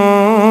من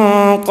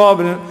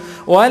قبل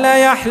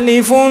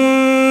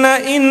وليحلفن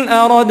إن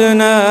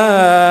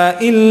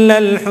أردنا إلا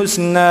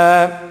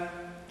الحسنى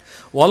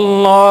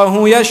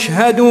والله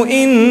يشهد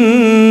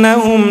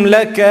إنهم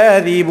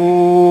لكاذبون.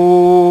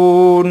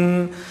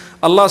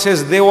 Allah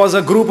says there was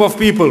a group of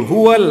people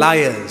who were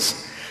liars,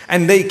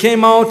 and they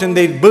came out and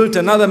they built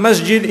another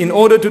masjid in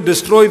order to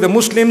destroy the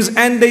Muslims,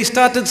 and they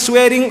started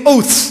swearing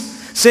oaths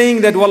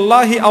saying that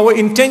wallahi, our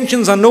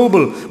intentions are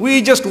noble,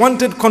 we just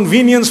wanted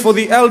convenience for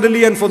the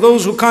elderly and for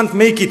those who can't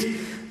make it.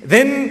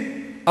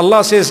 Then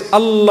Allah says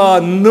Allah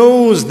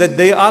knows that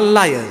they are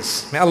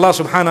liars. May Allah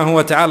subhanahu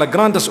wa ta'ala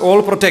grant us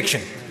all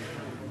protection.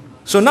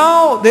 So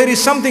now there is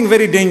something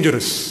very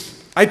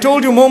dangerous. I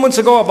told you moments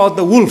ago about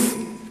the wolf.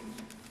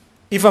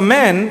 If a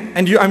man,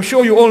 and I'm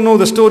sure you all know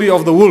the story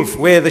of the wolf,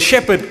 where the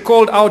shepherd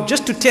called out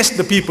just to test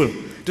the people,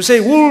 to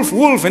say, wolf,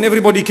 wolf, and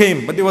everybody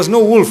came, but there was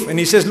no wolf. And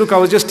he says, look, I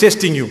was just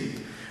testing you.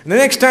 And the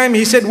next time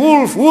he said,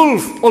 wolf,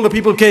 wolf, all the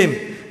people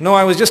came. No,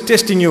 I was just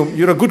testing you.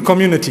 You're a good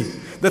community.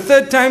 The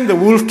third time the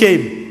wolf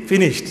came,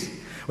 finished.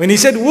 When he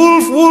said,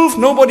 wolf, wolf,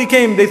 nobody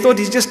came. They thought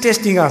he's just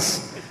testing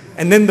us.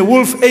 And then the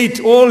wolf ate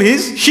all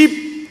his sheep.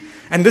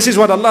 And this is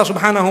what Allah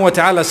subhanahu wa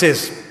ta'ala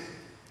says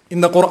in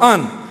the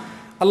Quran.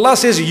 Allah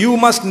says, you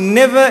must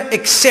never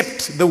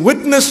accept the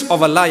witness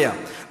of a liar.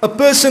 A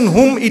person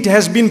whom it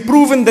has been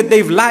proven that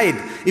they've lied.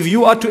 If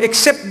you are to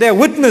accept their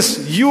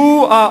witness, you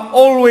are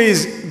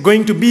always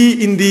going to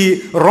be in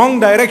the wrong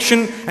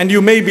direction and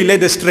you may be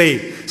led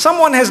astray.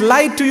 Someone has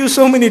lied to you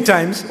so many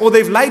times, or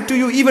they've lied to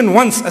you even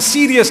once, a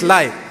serious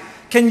lie.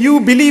 Can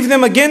you believe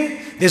them again?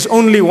 There's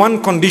only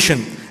one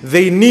condition.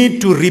 They need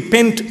to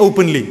repent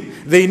openly.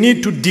 They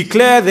need to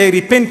declare their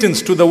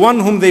repentance to the one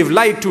whom they've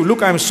lied to.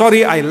 Look, I'm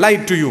sorry, I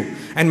lied to you,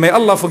 and may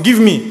Allah forgive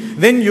me.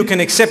 Then you can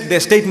accept their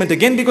statement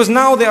again, because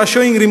now they are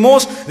showing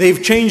remorse.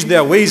 They've changed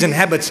their ways and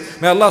habits.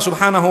 May Allah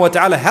subhanahu wa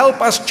ta'ala help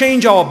us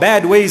change our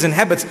bad ways and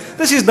habits.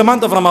 This is the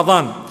month of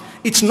Ramadan.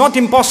 It's not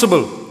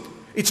impossible.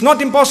 It's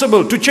not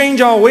impossible to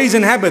change our ways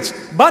and habits.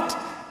 But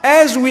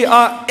as we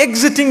are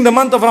exiting the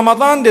month of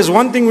Ramadan, there's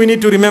one thing we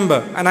need to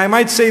remember. And I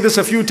might say this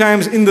a few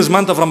times in this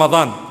month of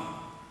Ramadan.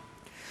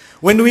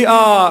 When we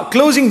are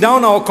closing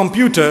down our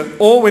computer,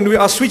 or when we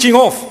are switching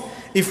off,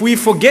 if we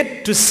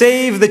forget to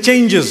save the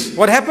changes,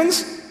 what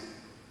happens?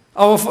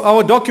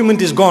 Our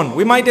document is gone.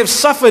 We might have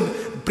suffered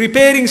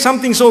preparing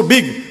something so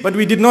big, but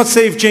we did not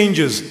save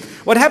changes.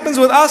 What happens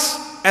with us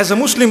as a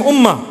Muslim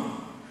ummah?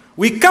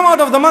 We come out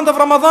of the month of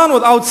Ramadan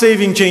without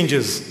saving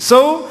changes.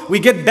 So we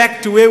get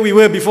back to where we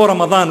were before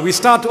Ramadan. We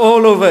start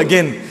all over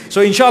again.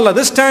 So inshallah,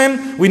 this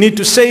time we need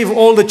to save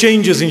all the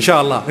changes,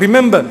 inshallah.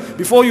 Remember,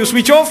 before you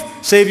switch off,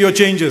 save your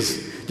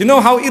changes. You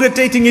know how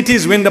irritating it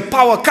is when the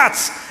power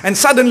cuts and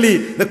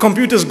suddenly the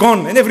computer's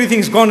gone and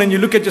everything's gone, and you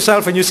look at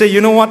yourself and you say,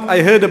 you know what,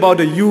 I heard about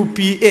a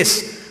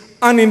UPS,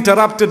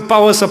 uninterrupted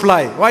power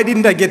supply. Why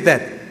didn't I get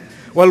that?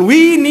 Well,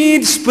 we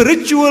need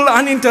spiritual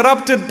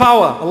uninterrupted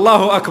power.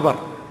 Allahu Akbar.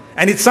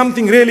 And it's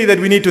something really that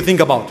we need to think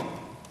about.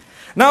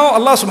 Now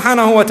Allah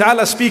subhanahu wa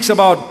ta'ala speaks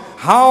about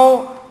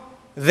how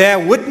their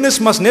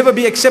witness must never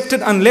be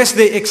accepted unless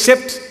they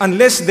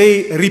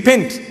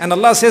repent. And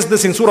Allah says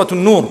this in Surah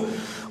An-Nur.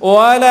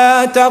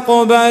 ولا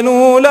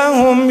تقبلوا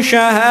لهم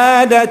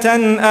شهادة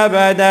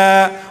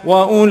أبدا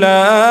وأولئك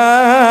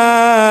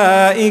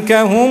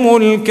هم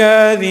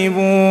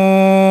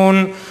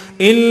الكاذبون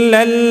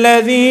إلا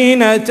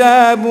الذين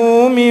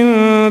تابوا من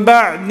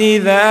بعد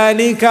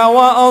ذلك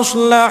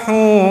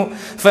وأصلحوا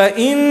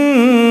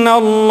فإن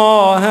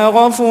الله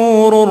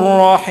غفور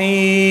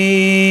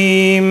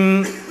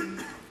رحيم.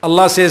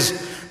 Allah says,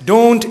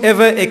 don't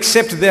ever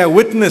accept their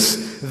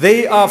witness.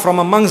 They are from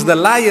amongst the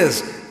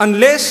liars,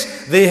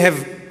 unless they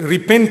have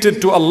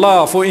repented to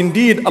Allah, for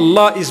indeed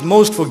Allah is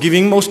most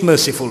forgiving, most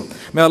merciful.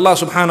 May Allah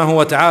subhanahu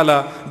wa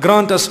ta'ala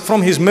grant us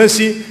from His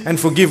mercy and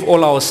forgive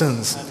all our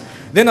sins.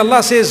 Then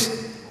Allah says,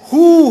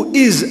 Who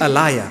is a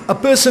liar? A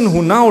person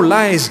who now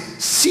lies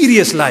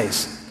serious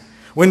lies.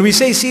 When we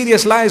say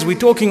serious lies, we're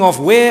talking of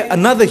where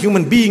another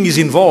human being is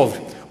involved.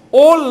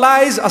 All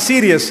lies are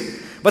serious,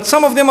 but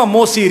some of them are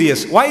more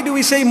serious. Why do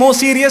we say more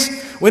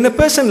serious? When a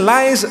person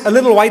lies a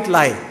little white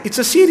lie, it's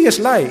a serious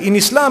lie. In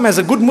Islam, as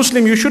a good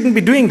Muslim, you shouldn't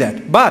be doing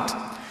that. But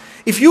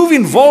if you've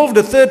involved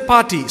a third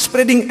party,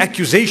 spreading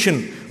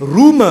accusation,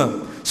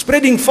 rumor,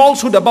 spreading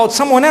falsehood about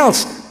someone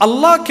else,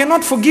 Allah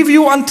cannot forgive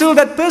you until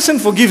that person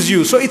forgives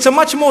you. So it's a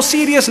much more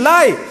serious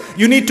lie.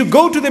 You need to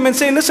go to them and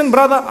say, listen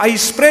brother, I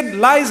spread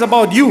lies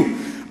about you.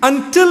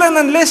 Until and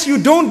unless you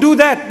don't do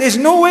that, there's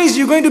no ways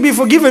you're going to be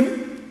forgiven.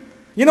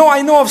 You know,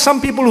 I know of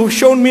some people who've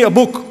shown me a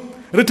book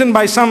written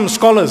by some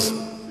scholars.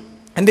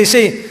 And they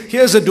say,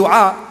 here's a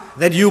dua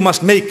that you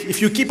must make.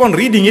 If you keep on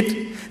reading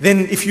it,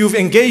 then if you've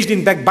engaged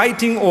in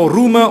backbiting or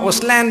rumor or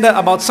slander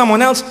about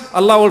someone else,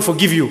 Allah will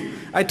forgive you.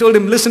 I told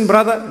him, listen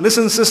brother,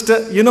 listen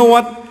sister, you know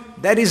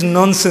what? That is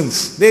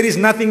nonsense. There is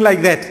nothing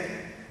like that.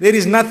 There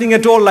is nothing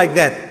at all like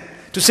that.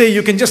 To say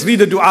you can just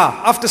read a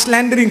dua. After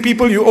slandering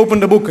people, you open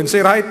the book and say,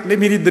 right, let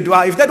me read the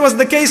dua. If that was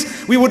the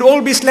case, we would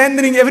all be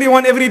slandering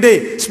everyone every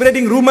day,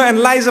 spreading rumor and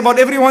lies about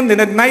everyone. Then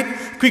at night,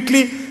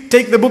 quickly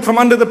take the book from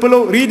under the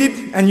pillow, read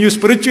it, and you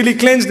spiritually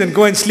cleansed and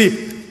go and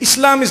sleep.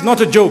 Islam is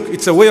not a joke.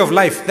 It's a way of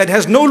life that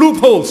has no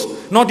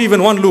loopholes, not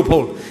even one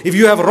loophole. If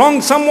you have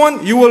wronged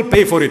someone, you will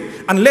pay for it.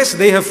 Unless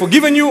they have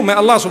forgiven you, may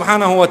Allah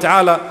subhanahu wa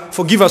ta'ala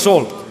forgive us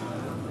all.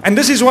 And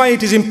this is why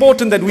it is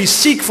important that we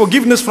seek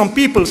forgiveness from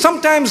people.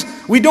 Sometimes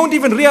we don't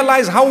even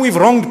realize how we've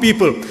wronged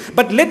people.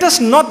 But let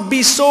us not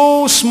be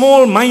so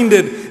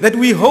small-minded that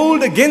we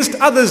hold against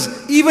others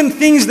even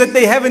things that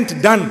they haven't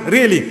done,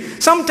 really.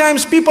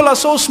 Sometimes people are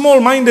so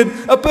small-minded,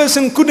 a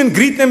person couldn't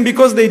greet them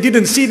because they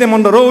didn't see them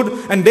on the road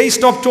and they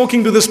stopped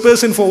talking to this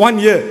person for 1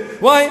 year.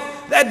 Why?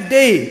 That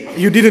day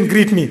you didn't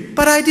greet me,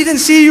 but I didn't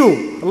see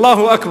you.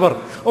 Allahu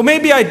Akbar. Or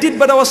maybe I did,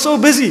 but I was so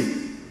busy.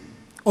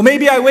 Or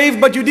maybe I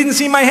waved, but you didn't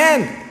see my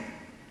hand.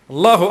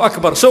 Allahu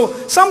Akbar. So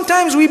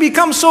sometimes we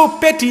become so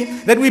petty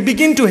that we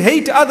begin to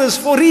hate others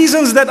for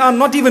reasons that are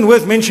not even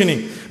worth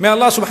mentioning. May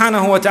Allah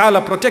subhanahu wa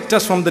ta'ala protect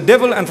us from the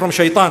devil and from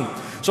shaitan.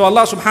 So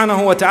Allah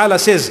subhanahu wa ta'ala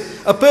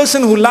says, a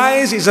person who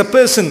lies is a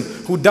person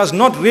who does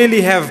not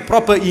really have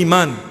proper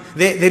iman.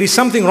 There is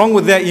something wrong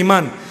with their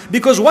iman.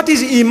 Because what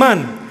is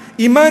iman?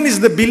 Iman is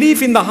the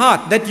belief in the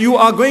heart that you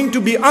are going to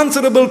be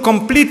answerable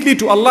completely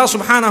to Allah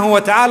subhanahu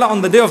wa ta'ala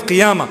on the day of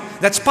Qiyamah.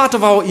 That's part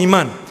of our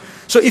iman.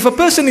 So if a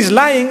person is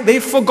lying,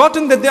 they've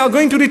forgotten that they are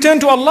going to return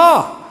to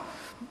Allah.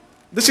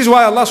 This is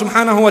why Allah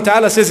subhanahu wa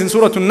ta'ala says in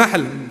Surah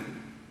An-Nahl,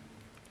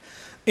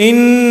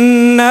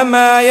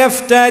 إنما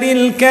يفتري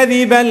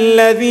الكذب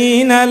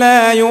الذين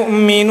لا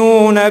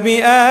يؤمنون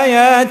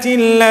بآيات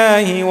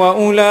الله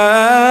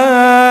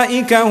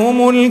وأولئك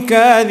هم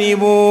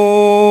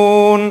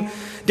الكاذبون.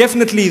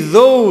 Definitely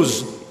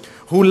those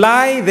who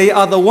lie, they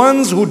are the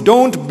ones who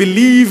don't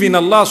believe in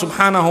Allah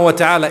subhanahu wa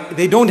ta'ala.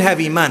 They don't have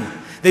iman.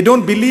 They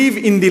don't believe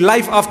in the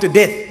life after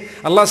death.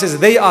 Allah says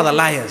they are the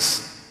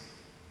liars.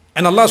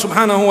 And Allah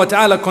subhanahu wa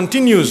ta'ala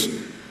continues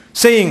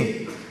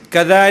saying,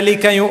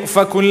 كَذَلِكَ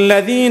يُؤْفَكُ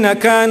الَّذِينَ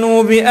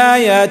كَانُوا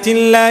بِآيَاتِ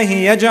اللَّهِ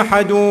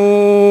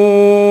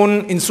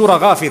يَجْحَدُونَ. In Surah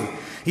Ghafir,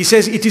 He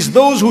says, it is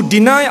those who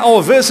deny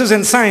our verses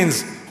and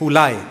signs who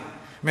lie.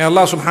 May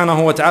Allah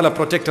subhanahu wa ta'ala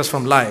protect us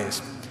from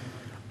lies.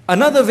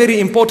 Another very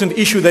important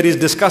issue that is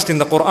discussed in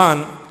the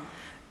Quran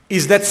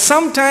is that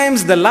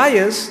sometimes the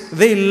liars,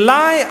 they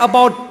lie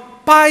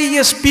about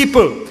pious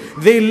people.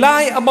 They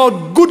lie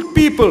about good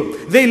people.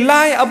 They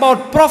lie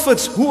about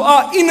prophets who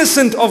are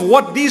innocent of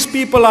what these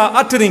people are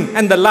uttering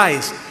and the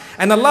lies.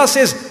 And Allah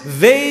says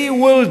they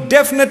will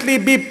definitely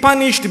be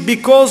punished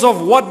because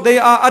of what they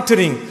are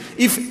uttering.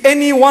 If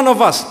any one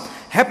of us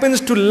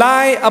happens to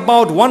lie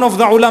about one of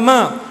the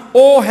ulama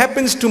or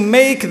happens to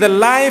make the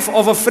life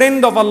of a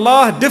friend of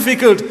Allah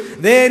difficult,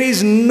 there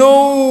is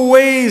no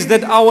ways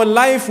that our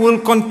life will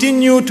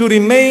continue to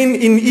remain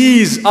in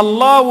ease.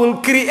 Allah will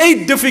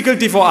create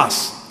difficulty for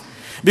us.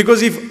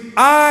 Because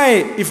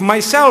if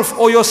myself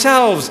or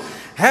yourselves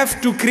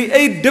have to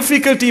create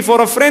difficulty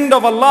for a friend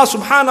of Allah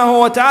subhanahu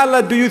wa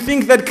ta'ala, do you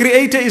think that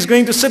Creator is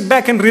going to sit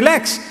back and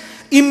relax?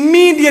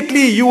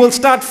 Immediately you will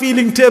start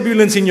feeling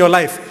turbulence in your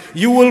life.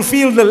 You will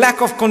feel the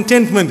lack of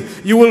contentment.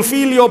 You will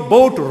feel your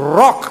boat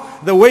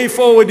rock. The way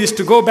forward is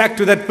to go back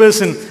to that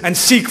person and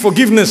seek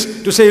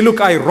forgiveness. To say, look,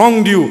 I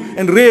wronged you.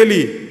 And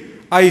really,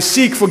 I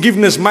seek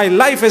forgiveness. My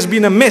life has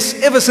been a mess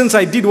ever since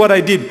I did what I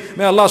did.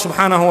 May Allah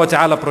subhanahu wa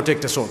ta'ala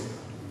protect us all.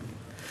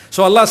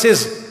 So Allah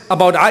says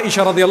about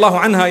Aisha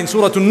radiallahu anha in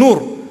Surah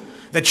An-Nur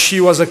that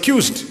she was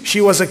accused.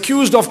 She was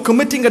accused of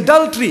committing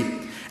adultery.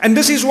 And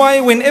this is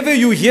why whenever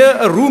you hear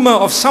a rumor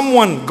of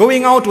someone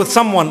going out with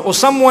someone or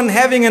someone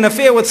having an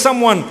affair with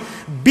someone,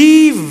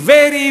 be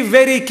very,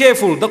 very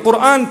careful. The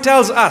Quran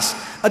tells us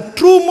a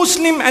true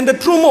Muslim and a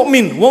true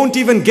mu'min won't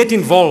even get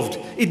involved.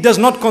 It does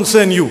not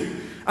concern you.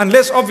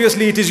 Unless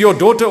obviously it is your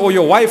daughter or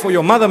your wife or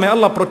your mother. May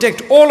Allah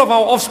protect all of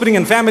our offspring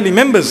and family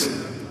members.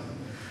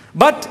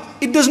 But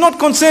it does not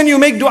concern you.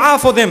 Make dua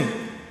for them.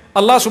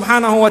 Allah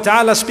subhanahu wa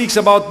ta'ala speaks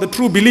about the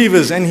true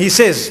believers and He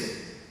says,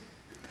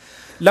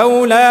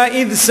 لولا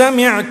إذ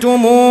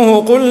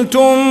سمعتموه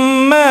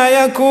قلتم ما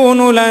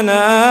يكون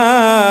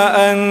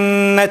لنا أن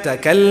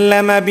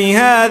نتكلم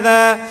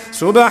بهذا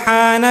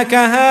سبحانك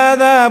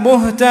هذا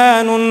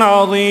بهتان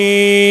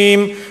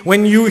عظيم.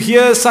 When you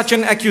hear such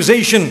an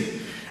accusation,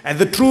 and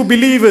the true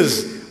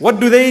believers, what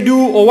do they do,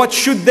 or what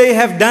should they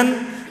have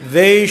done?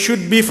 They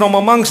should be from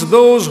amongst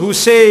those who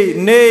say,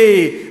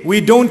 nay, we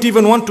don't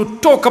even want to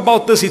talk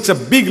about this. It's a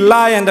big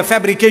lie and a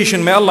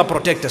fabrication. May Allah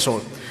protect us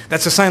all.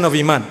 That's a sign of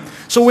iman.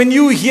 So when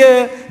you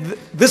hear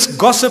this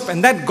gossip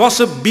and that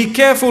gossip, be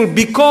careful,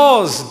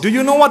 because do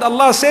you know what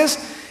Allah says?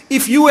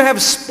 If you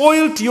have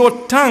spoilt your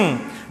tongue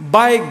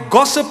by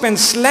gossip and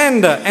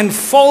slander and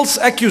false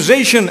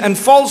accusation and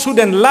falsehood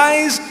and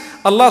lies,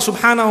 Allah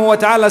subhanahu wa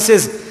ta'ala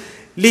says,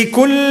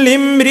 لِكُلِّ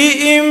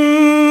امْرِئٍ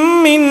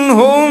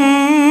مِّنْهُمْ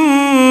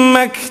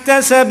مَا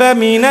اكْتَسَبَ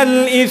مِنَ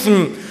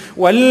الْإِثْمِ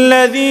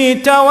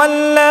وَالَّذِي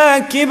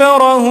تَوَلَّى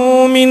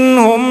كِبْرَهُ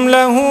مِنْهُمْ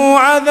لَهُ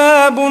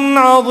عَذَابٌ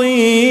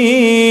عَظِيمٌ.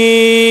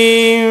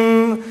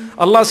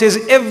 Allah says,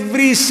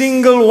 every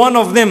single one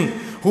of them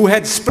who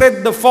had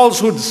spread the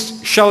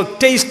falsehoods shall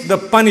taste the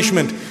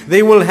punishment.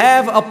 They will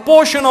have a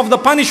portion of the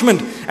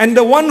punishment, and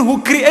the one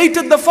who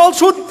created the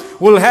falsehood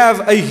will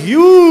have a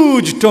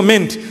huge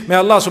torment. May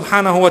Allah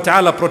subhanahu wa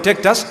ta'ala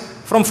protect us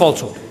from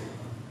falsehood.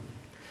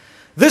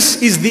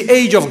 This is the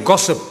age of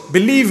gossip.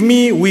 Believe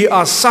me, we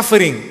are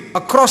suffering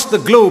across the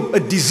globe a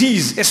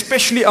disease,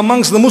 especially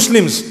amongst the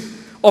Muslims,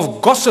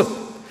 of gossip.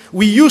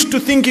 We used to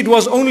think it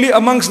was only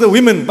amongst the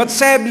women, but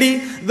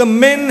sadly the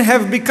men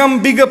have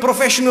become bigger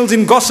professionals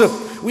in gossip.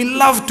 We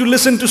love to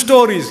listen to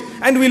stories,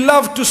 and we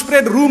love to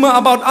spread rumor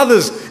about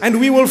others, and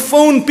we will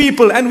phone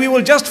people and we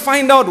will just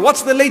find out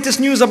what's the latest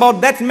news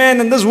about that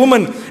man and this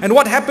woman and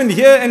what happened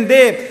here and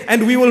there,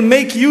 and we will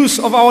make use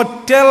of our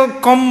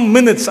telecom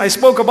minutes. I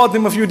spoke about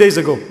them a few days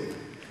ago.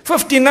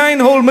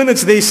 59 whole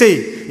minutes, they say.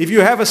 If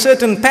you have a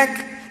certain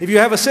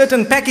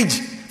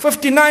package,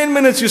 59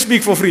 minutes you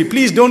speak for free.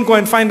 Please don't go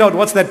and find out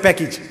what's that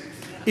package.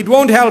 It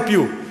won't help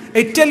you.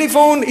 A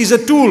telephone is a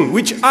tool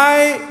which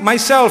I,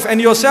 myself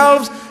and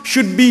yourselves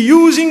should be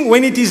using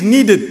when it is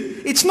needed.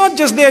 It's not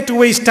just there to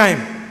waste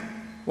time.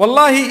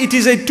 Wallahi, it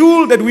is a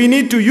tool that we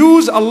need to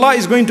use. Allah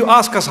is going to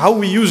ask us how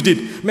we used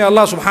it. May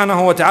Allah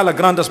subhanahu wa ta'ala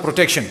grant us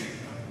protection.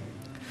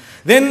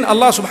 Then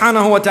Allah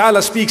subhanahu wa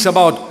ta'ala speaks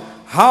about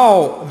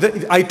how,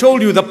 I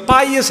told you, the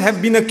pious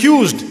have been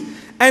accused.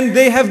 And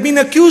they have been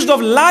accused of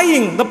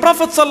lying. The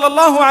Prophet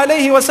sallallahu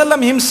alayhi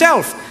wasallam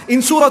himself,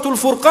 in Surah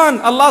Al-Furqan,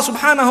 Allah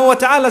subhanahu wa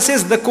ta'ala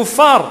says, the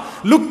kuffar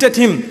looked at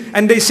him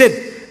and they said,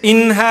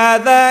 إِنْ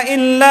هَذَا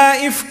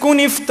إِلَّا إِفْكٌ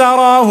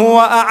افْتَرَاهُ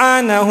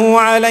وَأَعَانَهُ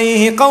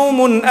عَلَيْهِ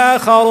قَوْمٌ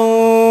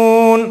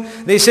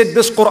آخَرُونَ. They said,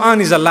 this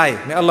Qur'an is a lie.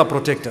 May Allah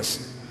protect us.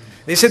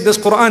 They said this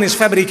Qur'an is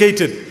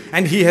fabricated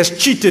and he has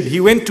cheated. He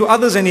went to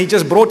others and he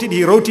just brought it,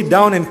 he wrote it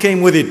down and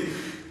came with it.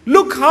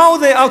 Look how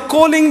they are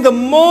calling the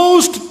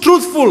most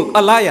truthful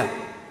a liar.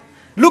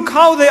 Look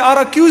how they are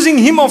accusing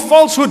him of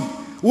falsehood.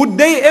 Would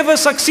they ever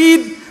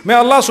succeed? May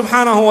Allah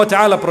subhanahu wa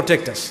ta'ala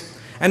protect us.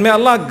 And may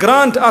Allah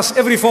grant us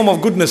every form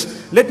of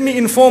goodness. Let me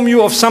inform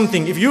you of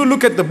something. If you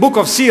look at the book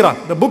of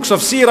Seerah, the books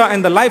of Seerah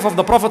and the life of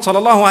the Prophet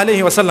sallallahu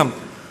alaihi wasallam,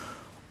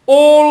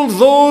 all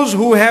those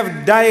who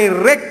have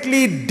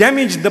directly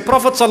damaged the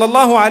Prophet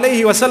sallallahu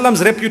alaihi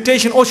wasallam's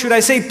reputation, or should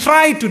I say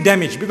tried to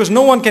damage, because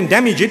no one can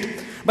damage it,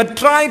 but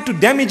tried to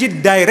damage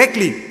it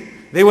directly,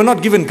 they were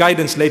not given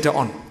guidance later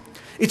on.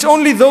 It's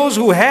only those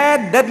who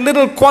had that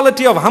little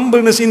quality of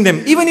humbleness in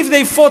them, even if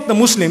they fought the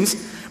Muslims,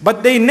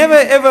 but they never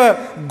ever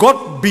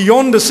got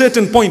beyond a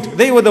certain point,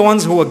 they were the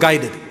ones who were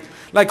guided.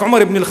 Like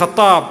Umar ibn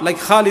al-Khattab, like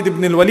Khalid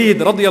ibn al-Walid,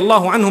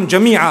 radiyallahu anhum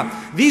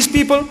jami'a. These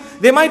people,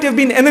 they might have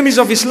been enemies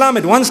of Islam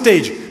at one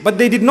stage, but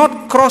they did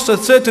not cross a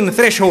certain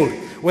threshold.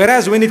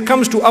 Whereas when it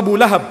comes to Abu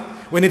Lahab,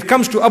 when it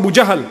comes to Abu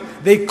Jahl,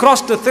 they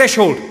crossed the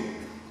threshold.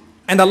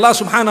 And Allah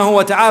subhanahu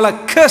wa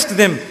ta'ala cursed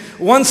them.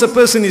 Once a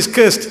person is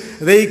cursed,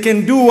 they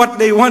can do what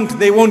they want,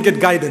 they won't get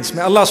guidance.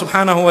 May Allah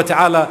subhanahu wa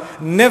ta'ala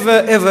never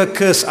ever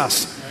curse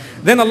us.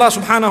 Then Allah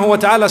subhanahu wa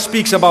ta'ala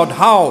speaks about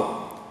how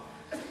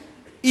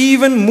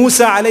even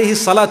Musa alayhi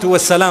salatu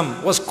was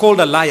was called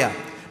a liar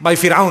by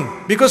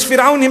Fir'aun, because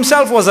Fir'aun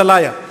himself was a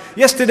liar.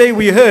 Yesterday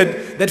we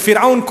heard that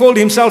Fir'aun called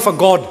himself a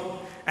god,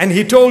 and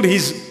he told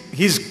his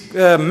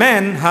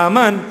man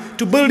Haman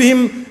to build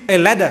him a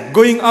ladder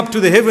going up to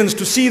the heavens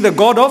to see the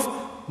God of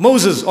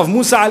Moses, of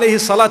Musa alayhi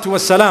salatu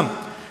wassalam.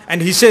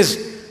 And he says,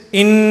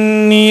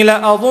 Inni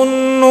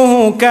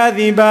la'adhunnuhu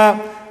kadhiba.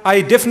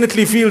 I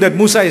definitely feel that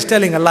Musa is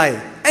telling a lie.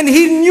 And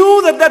he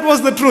knew that that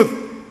was the truth.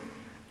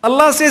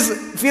 Allah says,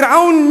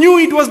 Fir'aun knew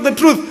it was the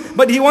truth,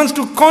 but he wants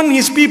to con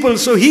his people.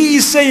 So he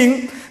is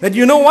saying that,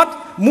 you know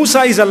what?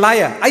 Musa is a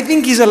liar. I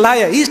think he's a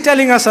liar. He's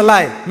telling us a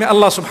lie. May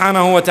Allah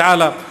subhanahu wa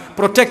ta'ala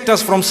protect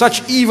us from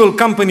such evil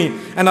company.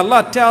 And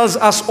Allah tells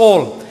us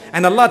all.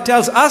 And Allah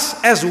tells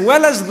us as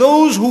well as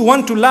those who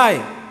want to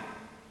lie.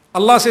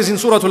 Allah says in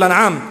Surah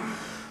Al-An'am,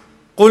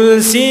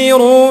 قل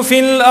سيروا في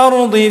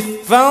الأرض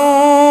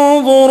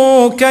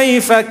فانظروا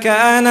كيف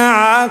كان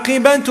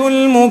عاقبة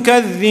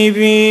المكذبين.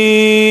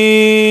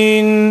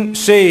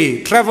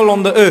 Say, travel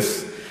on the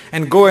earth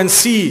and go and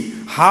see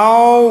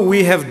how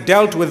we have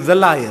dealt with the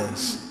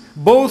liars,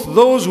 both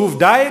those who've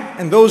died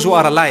and those who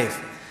are alive.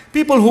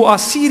 People who are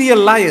serial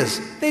liars,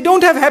 they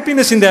don't have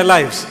happiness in their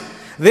lives.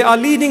 They are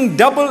leading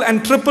double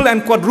and triple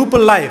and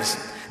quadruple lives.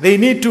 They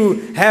need to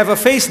have a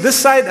face this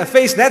side, a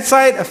face that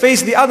side, a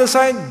face the other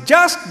side.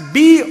 Just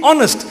be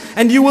honest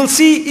and you will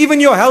see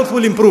even your health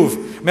will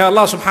improve. May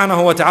Allah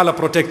subhanahu wa ta'ala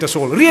protect us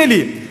all.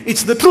 Really,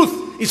 it's the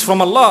truth. It's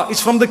from Allah. It's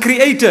from the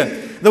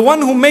Creator. The one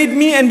who made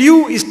me and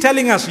you is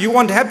telling us, you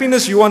want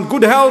happiness, you want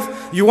good health,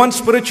 you want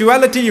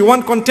spirituality, you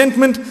want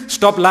contentment.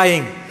 Stop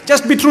lying.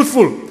 Just be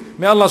truthful.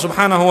 May Allah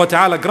subhanahu wa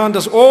ta'ala grant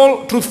us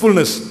all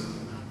truthfulness.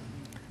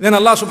 Then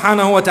Allah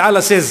subhanahu wa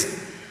ta'ala says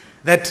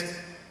that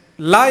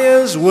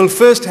liars will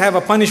first have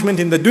a punishment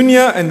in the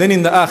dunya and then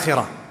in the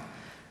akhirah.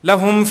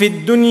 لهم في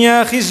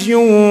الدنيا خزي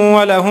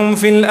ولهم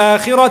في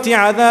الآخرة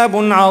عذاب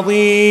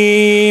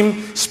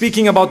عظيم.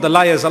 Speaking about the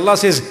liars, Allah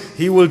says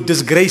He will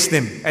disgrace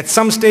them at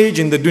some stage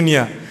in the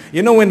dunya.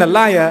 You know, when a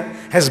liar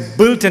has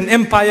built an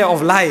empire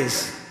of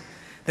lies,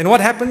 then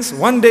what happens?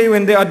 One day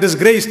when they are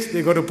disgraced,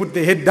 they got to put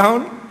their head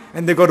down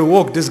and they got to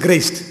walk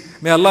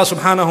disgraced. May Allah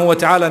subhanahu wa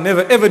ta'ala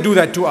never ever do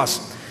that to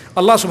us.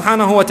 Allah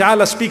subhanahu wa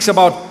ta'ala speaks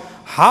about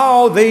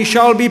how they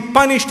shall be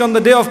punished on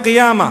the day of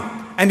Qiyamah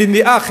and in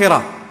the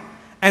Akhirah.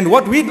 And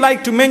what we'd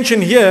like to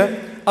mention here,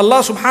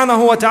 Allah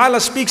subhanahu wa ta'ala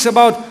speaks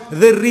about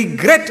the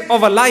regret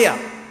of a liar.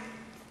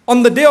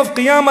 On the day of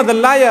Qiyamah, the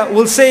liar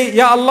will say,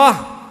 Ya Allah,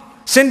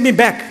 send me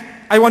back.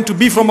 I want to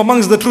be from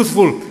amongst the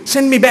truthful.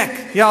 Send me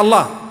back, Ya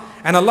Allah.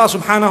 And Allah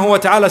subhanahu wa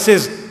ta'ala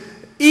says,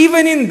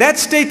 even in that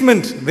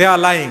statement, they are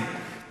lying.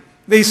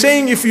 They're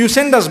saying, if you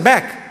send us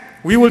back,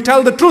 we will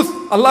tell the truth.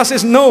 Allah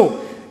says, no.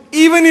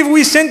 Even if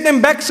we sent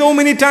them back so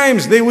many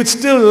times, they would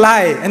still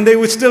lie and they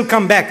would still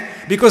come back.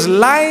 Because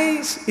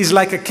lies is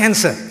like a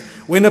cancer.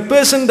 When a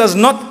person does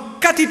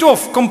not cut it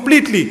off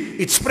completely,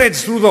 it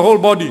spreads through the whole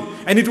body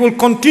and it will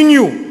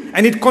continue.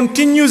 And it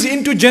continues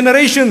into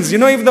generations. You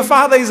know, if the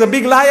father is a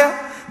big liar,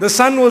 the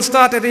son will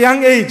start at a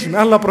young age. May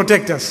Allah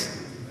protect us.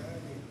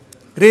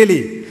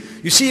 Really.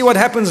 You see, what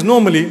happens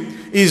normally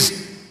is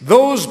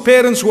those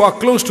parents who are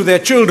close to their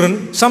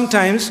children,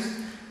 sometimes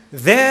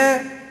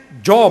their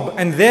job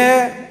and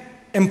their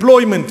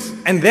employment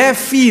and their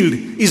field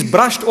is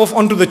brushed off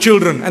onto the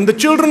children, and the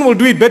children will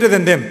do it better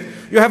than them.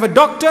 You have a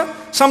doctor,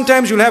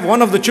 sometimes you'll have one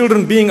of the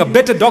children being a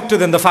better doctor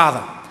than the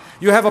father.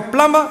 You have a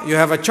plumber, you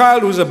have a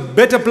child who's a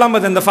better plumber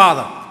than the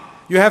father.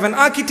 You have an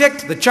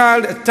architect, the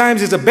child at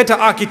times is a better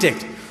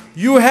architect.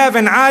 You have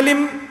an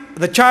alim,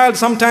 the child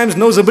sometimes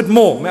knows a bit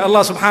more. May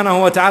Allah subhanahu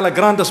wa ta'ala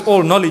grant us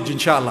all knowledge,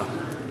 inshallah.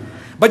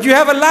 But you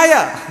have a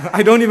liar.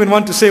 I don't even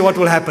want to say what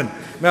will happen.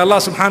 May Allah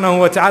subhanahu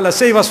wa ta'ala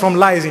save us from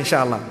lies,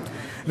 inshallah.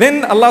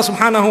 Then Allah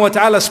subhanahu wa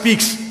ta'ala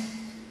speaks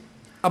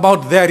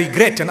about their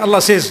regret, and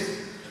Allah says,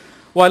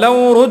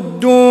 وَلَوْ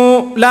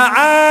رُدُّوا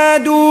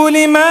لَعَادُوا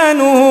لِمَا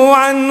نُهُوا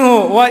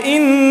عَنْهُ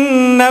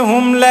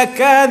وَإِنَّهُمْ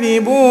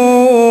لَكَاذِبُونَ.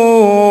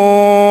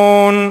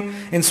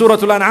 In Surah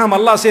Al-An'am,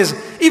 Allah says,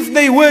 if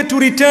they were to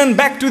return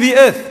back to the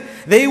earth,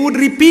 they would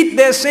repeat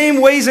their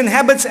same ways and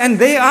habits, and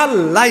they are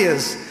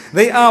liars.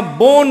 They are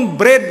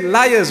born-bred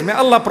liars. May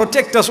Allah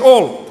protect us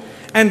all.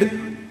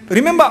 And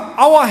remember,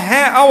 our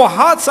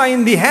hearts are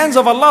in the hands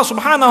of Allah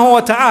subhanahu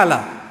wa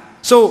ta'ala.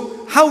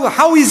 So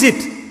how is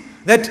it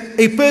that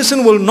a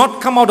person will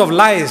not come out of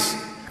lies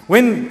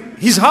when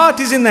his heart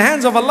is in the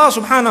hands of Allah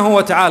subhanahu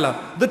wa ta'ala?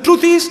 The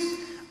truth is,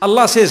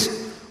 Allah says,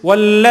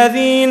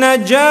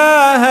 وَالَّذِينَ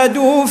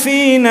جَاهَدُوا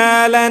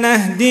فِينَا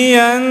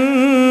لَنَهْدِيَنَّهُمْ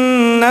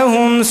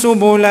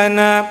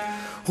سُبُلَنَا.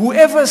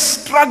 Whoever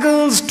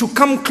struggles to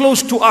come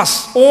close to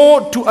us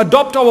or to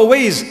adopt our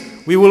ways,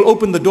 we will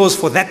open the doors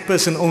for that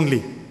person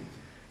only.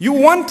 You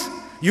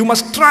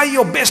must try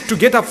your best to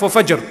get up for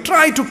Fajr.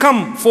 Try to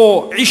come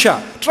for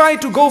Isha. Try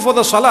to go for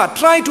the Salah.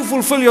 Try to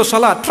fulfill your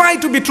Salah. Try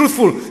to be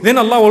truthful. Then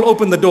Allah will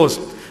open the doors.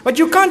 But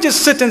you can't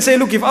just sit and say,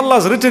 look, if Allah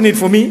has written it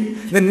for me,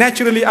 then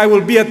naturally I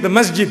will be at the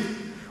masjid.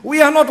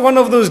 We are not one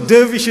of those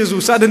dervishes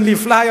who suddenly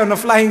fly on a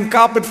flying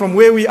carpet from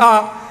where we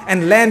are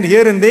and land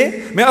here and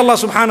there. May Allah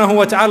subhanahu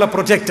wa ta'ala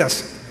protect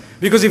us.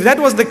 Because if that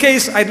was the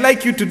case, I'd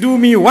like you to do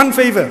me one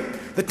favor.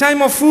 The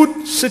time of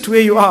food, sit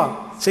where you are.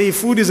 Say, if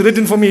food is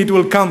written for me, it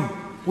will come.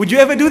 Would you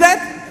ever do that?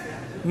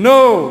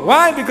 No.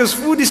 Why? Because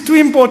food is too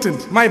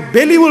important. My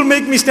belly will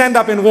make me stand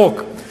up and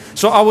walk.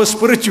 So our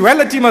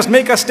spirituality must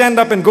make us stand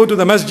up and go to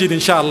the masjid,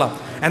 inshallah.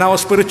 And our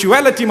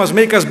spirituality must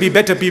make us be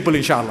better people,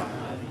 inshallah.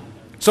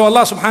 So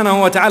Allah subhanahu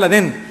wa ta'ala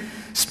then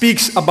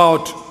speaks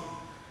about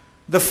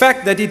the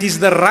fact that it is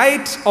the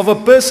right of a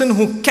person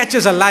who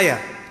catches a liar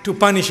to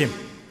punish him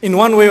in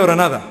one way or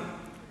another.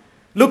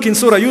 Look in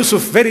Surah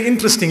Yusuf, very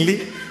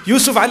interestingly,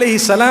 Yusuf alayhi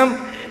salam,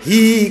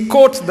 he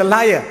caught the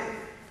liar.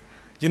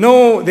 You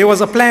know, there was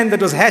a plan that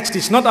was hatched.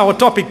 It's not our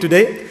topic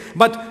today.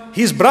 But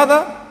his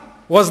brother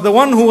was the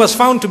one who was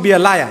found to be a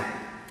liar.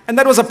 And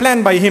that was a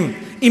plan by him.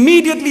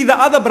 Immediately the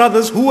other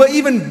brothers, who were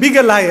even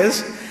bigger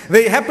liars,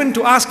 they happened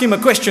to ask him a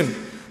question.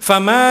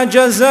 فَمَا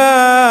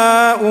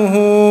جَزَاؤُهُ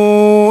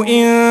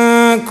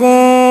إِن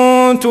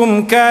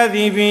كُنتُمْ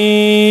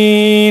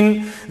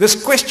كَاذِبِينَ. This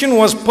question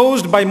was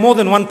posed by more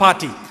than one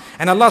party.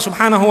 And Allah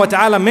subhanahu wa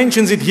ta'ala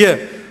mentions it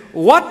here.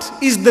 What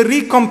is the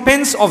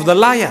recompense of the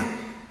liar?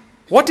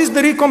 What is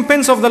the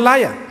recompense of the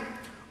liar?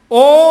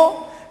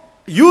 Or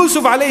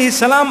Yusuf alayhi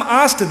salam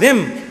asked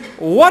them,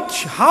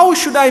 how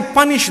should I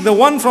punish the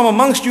one from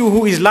amongst you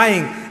who is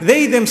lying?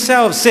 They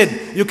themselves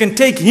said, you can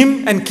take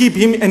him and keep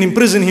him and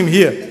imprison him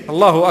here.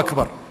 Allahu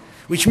Akbar.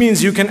 Which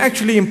means you can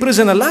actually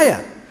imprison a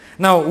liar.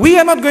 Now, we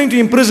are not going to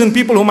imprison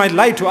people who might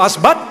lie to us,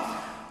 but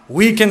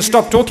we can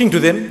stop talking to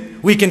them.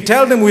 We can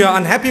tell them we are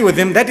unhappy with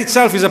them. That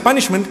itself is a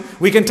punishment.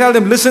 We can tell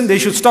them, listen, they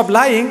should stop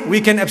lying.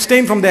 We can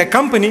abstain from their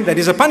company. That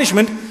is a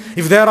punishment.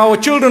 If they are our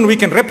children, we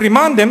can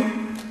reprimand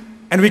them.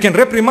 And we can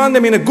reprimand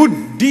them in a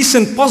good,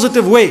 decent,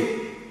 positive way.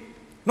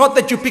 Not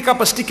that you pick up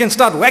a stick and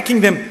start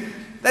whacking them.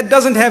 That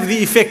doesn't have the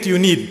effect you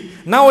need.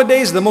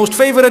 Nowadays, the most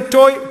favorite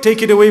toy,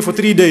 take it away for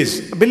 3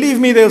 days. Believe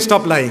me, they'll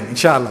stop lying,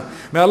 inshallah.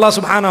 May Allah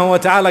subhanahu wa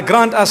ta'ala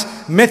grant us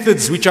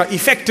methods which are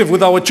effective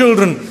with our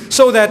children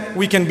so that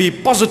we can be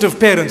positive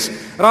parents.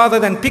 Rather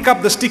than pick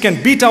up the stick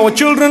and beat our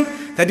children,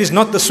 that is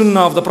not the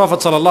sunnah of the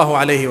Prophet sallallahu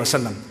alaihi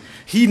wasallam.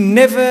 He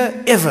never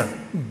ever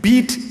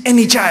beat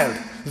any child.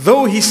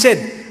 Though he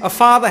said a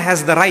father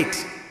has the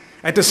right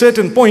at a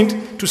certain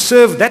point to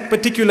serve that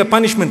particular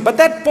punishment. But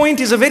that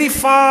point is a very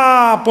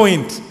far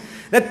point.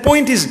 That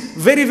point is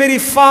very, very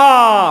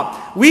far.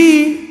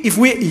 If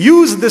we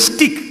use the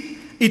stick,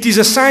 it is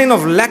a sign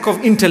of lack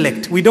of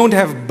intellect. We don't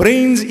have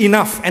brains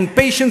enough and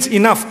patience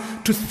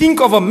enough to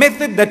think of a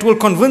method that will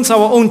convince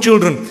our own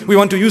children. We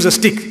want to use a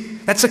stick.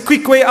 That's a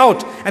quick way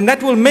out. And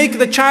that will make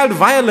the child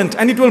violent,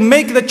 and it will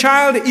make the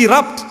child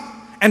erupt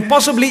and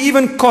possibly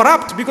even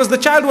corrupt, because the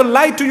child will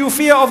lie to you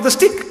fear of the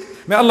stick.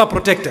 May Allah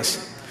protect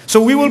us.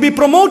 So we will be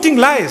promoting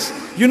lies.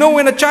 You know,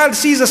 when a child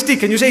sees a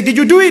stick and you say, did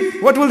you do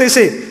it? What will they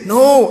say?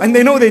 No, and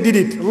they know they did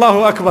it.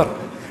 Allahu Akbar.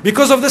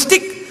 Because of the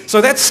stick.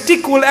 So that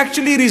stick will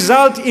actually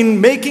result in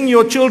making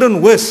your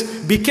children worse.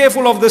 Be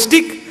careful of the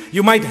stick.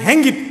 You might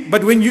hang it,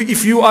 but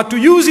if you are to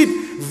use it,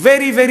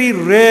 very, very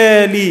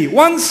rarely.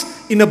 Once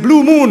in a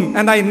blue moon,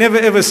 and I never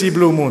ever see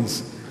blue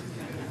moons.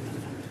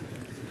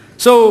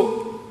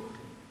 So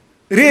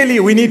really,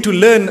 we need to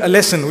learn a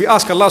lesson. We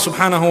ask Allah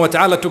subhanahu wa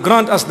ta'ala to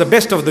grant us the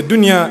best of the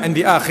dunya and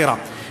the akhirah.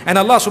 And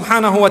Allah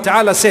subhanahu wa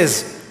ta'ala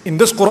says in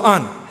this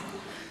Qur'an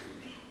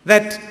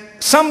that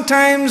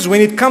sometimes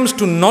when it comes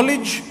to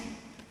knowledge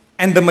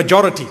and the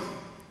majority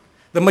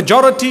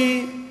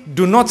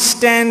do not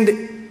stand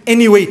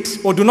any weight,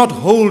 or do not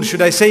hold,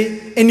 should I say,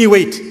 any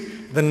weight.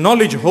 The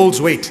knowledge holds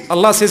weight.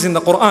 Allah says in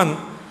the Qur'an,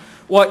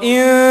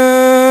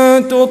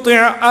 وَإِن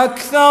تُطِعْ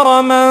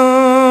أَكْثَرَ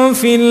مَنْ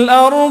فِي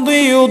الْأَرْضِ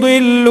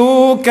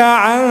يُضِلُّوكَ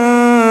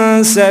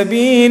عَنْ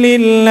سَبِيلِ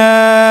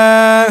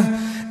اللَّهِ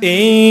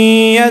إِن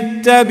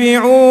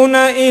يَتَّبِعُونَ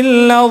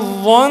إِلَّا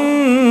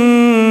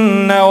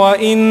الظَّنَّ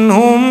وَإِنْ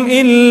هُمْ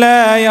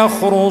إِلَّا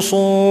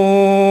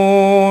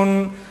يَخْرُصُونَ.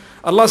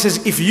 Allah says,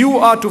 if you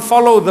are to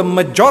follow the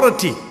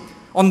majority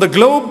on the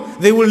globe,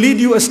 they will lead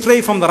you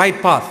astray from the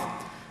right path.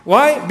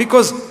 Why?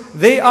 Because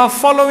they are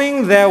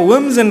following their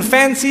whims and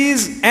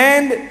fancies,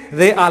 and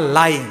they are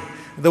lying.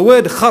 The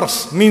word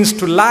khars means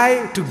to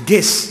lie, to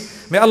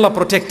guess. May Allah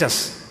protect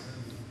us.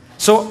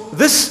 So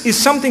this is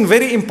something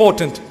very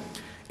important.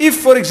 If,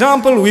 for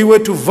example, we were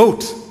to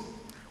vote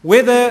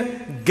whether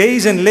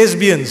gays and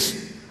lesbians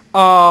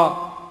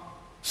are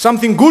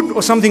something good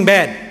or something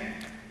bad,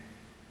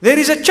 there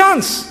is a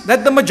chance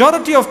that the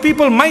majority of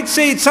people might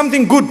say it's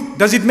something good.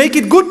 Does it make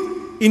it good?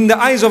 In the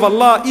eyes of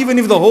Allah, even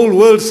if the whole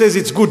world says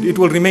it's good, it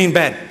will remain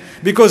bad.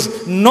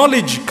 Because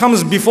knowledge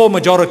comes before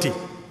majority.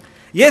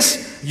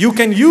 Yes, you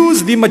can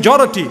use the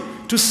majority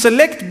to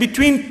select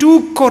between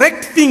two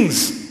correct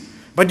things,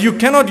 but you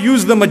cannot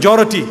use the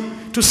majority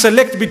to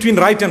select between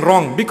right and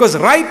wrong, because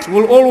right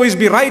will always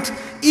be right,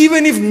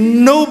 even if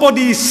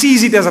nobody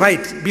sees it as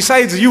right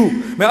besides you.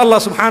 May Allah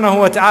subhanahu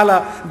wa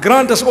ta'ala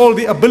grant us all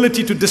the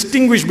ability to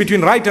distinguish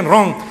between right and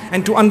wrong,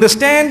 and to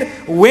understand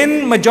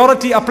when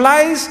majority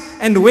applies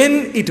and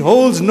when it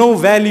holds no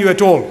value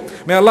at all.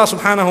 May Allah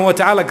subhanahu wa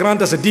ta'ala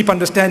grant us a deep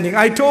understanding.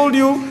 I told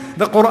you,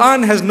 the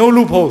Qur'an has no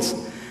loopholes.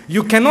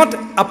 You cannot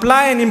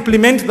apply and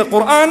implement the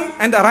Qur'an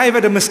and arrive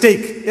at a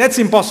mistake. That's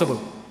impossible.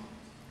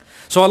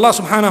 So Allah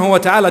subhanahu wa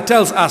ta'ala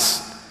tells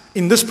us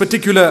in this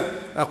particular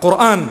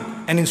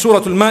Qur'an and in Surah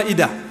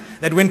Al-Ma'idah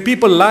that when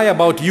people lie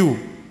about you,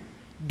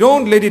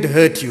 don't let it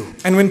hurt you.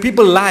 And when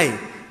people lie,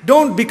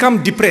 don't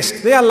become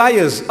depressed. They are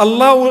liars.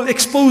 Allah will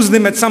expose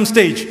them at some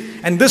stage.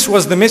 And this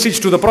was the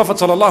message to the Prophet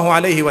sallallahu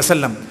alaihi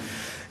wasallam.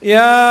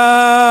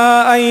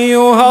 يا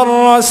أيها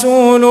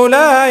الرسول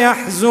لا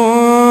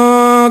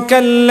يحزنك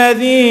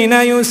الذين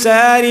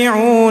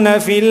يسارعون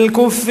في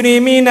الكفر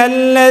من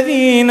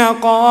الذين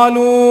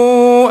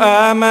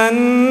قالوا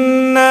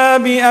آمنا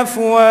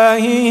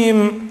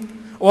بأفواههم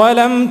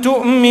ولم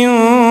تؤمن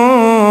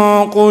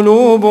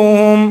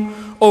قلوبهم.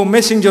 O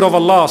Messenger of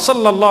Allah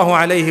sallallahu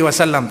alayhi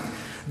wasallam,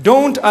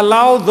 Don't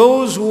allow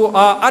those who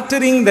are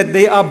uttering that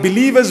they are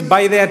believers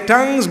by their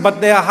tongues,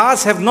 but their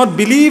hearts have not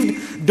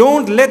believed.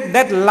 Don't let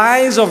that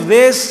lies of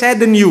theirs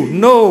sadden you.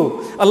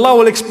 No, Allah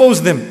will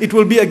expose them. It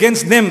will be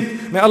against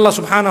them. May Allah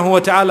subhanahu wa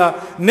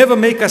ta'ala never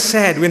make us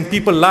sad when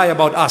people lie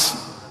about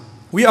us.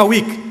 We are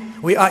weak.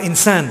 We are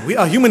insan. We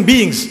are human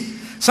beings.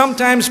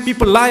 Sometimes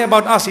people lie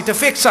about us. It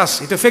affects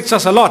us. It affects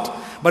us a lot.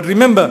 But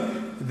remember,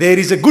 there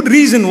is a good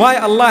reason why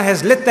Allah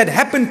has let that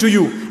happen to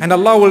you, and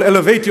Allah will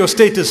elevate your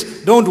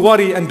status. Don't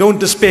worry and don't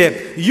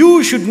despair.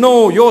 You should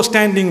know your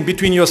standing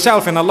between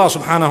yourself and Allah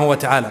subhanahu wa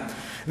ta'ala.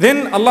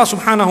 Then Allah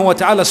subhanahu wa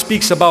ta'ala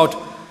speaks about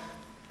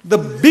the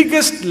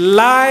biggest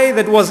lie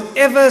that was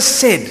ever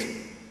said.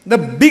 The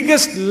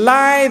biggest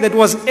lie that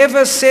was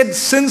ever said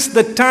since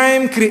the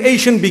time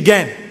creation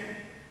began.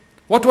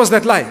 What was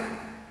that lie?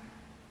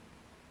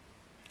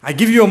 I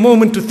give you a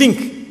moment to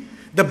think.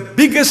 The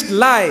biggest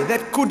lie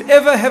that could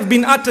ever have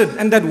been uttered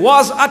and that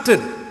was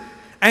uttered.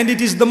 And it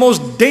is the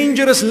most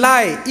dangerous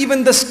lie.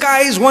 Even the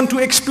skies want to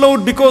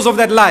explode because of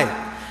that lie.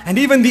 And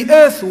even the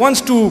earth wants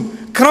to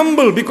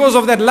crumble because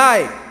of that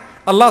lie.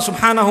 Allah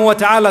subhanahu wa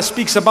ta'ala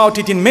speaks about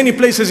it in many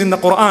places in the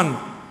Qur'an.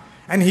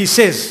 And He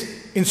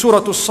says in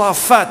Surah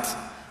As-Saffat,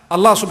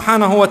 Allah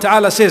subhanahu wa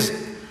ta'ala says,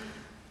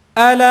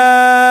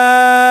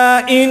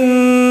 أَلَا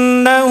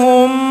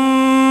إِنَّهُمْ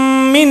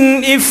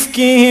من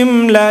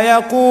إفكهم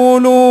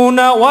ليقولون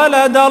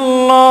ولد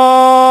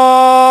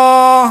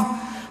الله.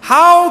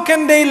 How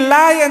can they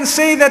lie and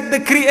say that the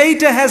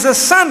Creator has a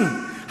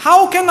son?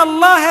 How can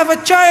Allah have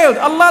a child?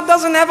 Allah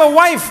doesn't have a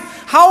wife.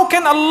 How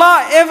can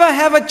Allah ever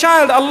have a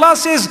child? Allah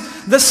says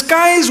the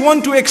skies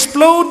want to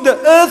explode, the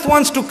earth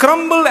wants to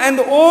crumble, and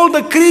all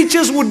the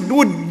creatures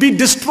would be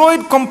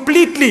destroyed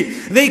completely.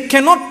 They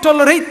cannot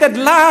tolerate that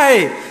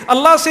lie.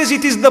 Allah says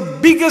it is the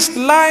biggest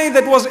lie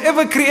that was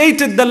ever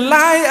created, the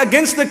lie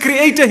against the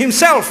Creator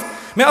Himself.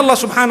 May Allah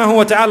subhanahu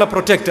wa ta'ala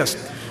protect us.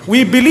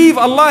 We believe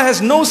Allah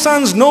has no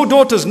sons, no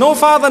daughters, no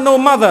father, no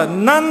mother.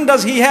 None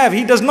does He have.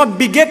 He does not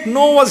beget,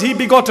 nor was He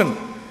begotten.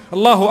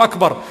 Allahu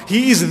Akbar.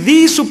 He is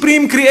the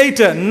supreme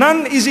creator.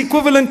 None is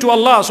equivalent to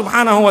Allah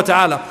subhanahu wa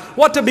ta'ala.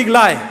 What a big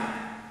lie.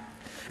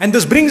 And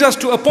this brings us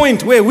to a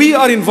point where we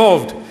are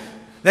involved.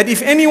 That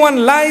if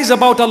anyone lies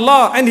about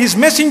Allah and His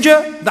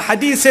messenger, the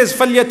hadith says,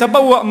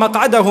 فَلْيَتَبَوَّأْ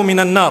مَقْعَدَهُ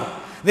مِنَ النَّارِ.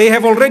 They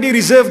have already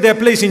reserved their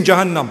place in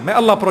Jahannam. May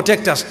Allah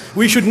protect us.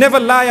 We should never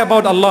lie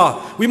about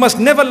Allah. We must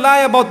never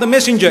lie about the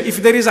messenger.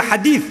 If there is a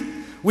hadith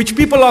which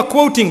people are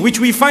quoting, which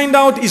we find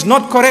out is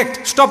not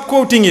correct, stop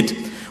quoting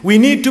it. We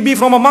need to be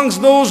from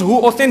amongst those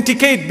who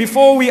authenticate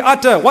before we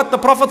utter what the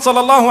Prophet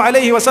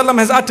ﷺ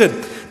has uttered.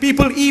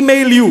 People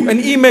email you an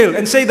email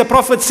and say the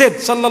Prophet said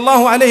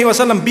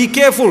ﷺ, be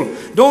careful,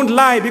 don't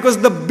lie, because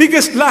the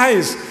biggest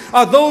lies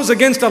are those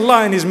against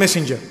Allah and His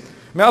messenger.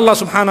 May Allah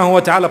subhanahu wa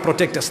ta'ala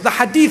protect us. The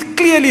hadith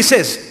clearly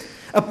says,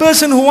 a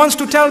person who wants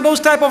to tell those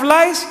type of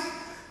lies,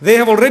 they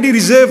have already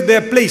reserved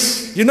their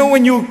place. You know,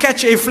 when you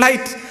catch a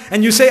flight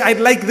and you say, I'd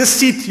like this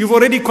seat, you've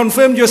already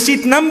confirmed your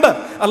seat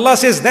number. Allah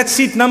says that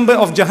seat number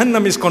of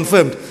Jahannam is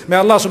confirmed. May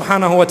Allah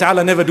subhanahu wa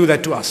ta'ala never do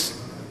that to us.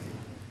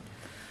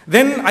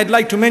 Then I'd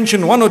like to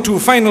mention one or two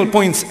final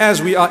points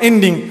as we are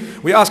ending.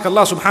 We ask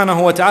Allah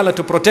subhanahu wa ta'ala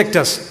to protect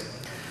us.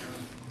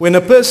 When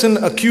a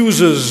person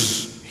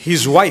accuses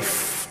his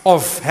wife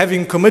of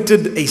having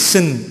committed a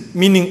sin,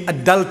 meaning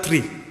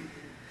adultery,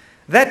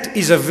 that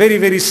is a very,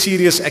 very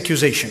serious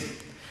accusation.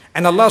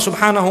 And Allah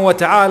subhanahu wa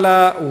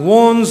ta'ala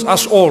warns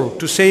us all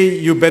to say,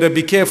 you better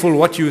be careful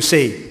what you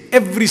say.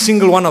 Every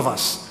single one of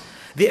us.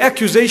 The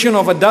accusation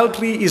of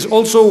adultery is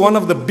also one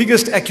of the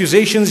biggest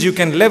accusations you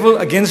can level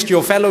against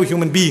your fellow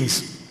human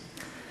beings.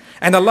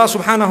 And Allah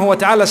subhanahu wa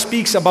ta'ala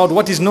speaks about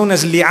what is known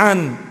as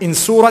li'an in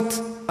Surah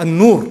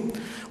An-Nur,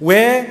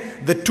 where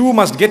the two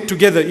must get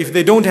together if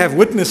they don't have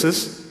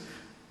witnesses,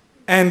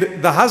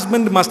 and the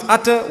husband must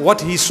utter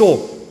what he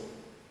saw.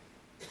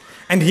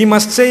 And he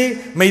must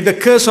say, may the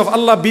curse of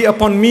Allah be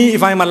upon me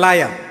if I am a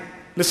liar.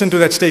 Listen to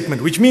that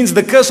statement, which means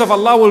the curse of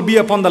Allah will be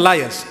upon the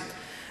liars.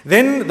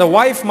 Then the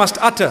wife must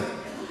utter,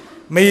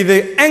 may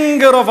the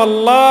anger of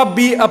Allah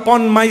be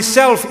upon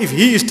myself if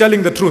he is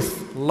telling the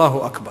truth. Allahu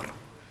Akbar.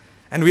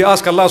 And we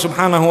ask Allah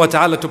subhanahu wa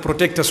ta'ala to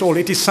protect us all.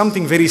 It is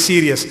something very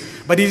serious,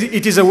 but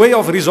it is a way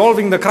of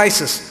resolving the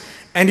crisis.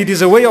 And it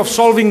is a way of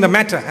solving the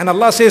matter. And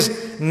Allah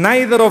says,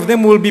 neither of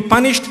them will be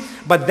punished,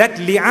 but that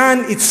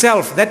li'an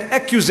itself, that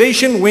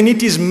accusation, when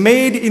it is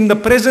made in the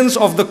presence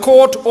of the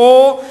court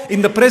or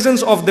in the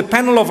presence of the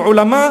panel of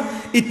ulama,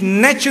 it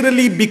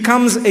naturally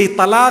becomes a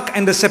talaq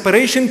and a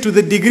separation to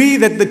the degree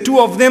that the two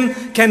of them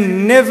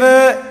can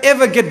never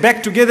ever get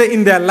back together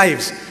in their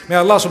lives. May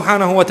Allah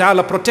subhanahu wa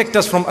ta'ala protect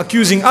us from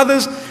accusing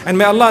others, and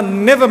may Allah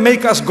never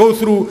make us go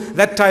through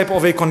that type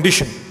of a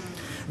condition.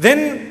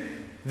 Then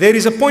there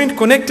is a point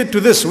connected to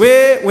this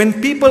where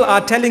when people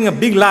are telling a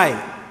big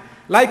lie,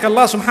 like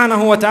Allah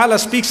subhanahu wa ta'ala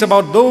speaks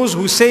about those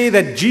who say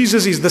that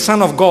Jesus is the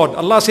Son of God.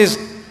 Allah says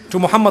to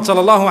Muhammad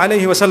sallallahu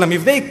alayhi wa sallam,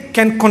 if they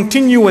can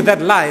continue with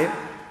that lie,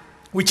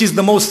 which is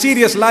the most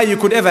serious lie you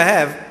could ever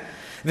have,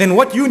 then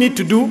what you need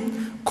to do,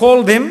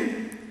 call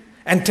them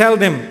and tell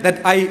them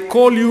that I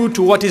call you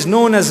to what is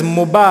known as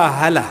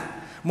mubahala.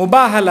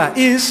 Mubahala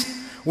is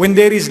when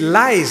there is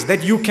lies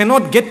that you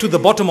cannot get to the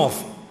bottom of,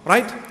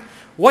 right?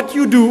 What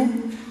you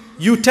do,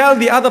 you tell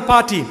the other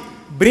party,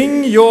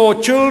 bring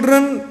your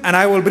children and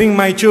I will bring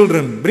my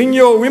children. Bring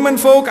your women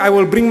folk, I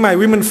will bring my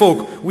women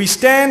folk. We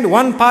stand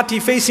one party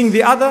facing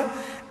the other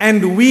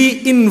and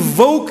we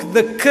invoke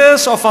the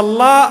curse of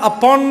Allah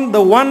upon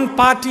the one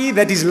party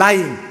that is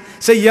lying.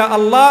 Say, Ya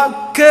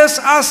Allah, curse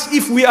us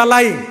if we are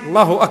lying.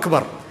 Allahu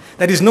Akbar.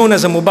 That is known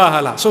as a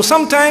mubahala. So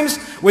sometimes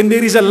when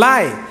there is a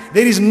lie,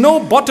 there is no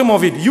bottom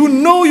of it. You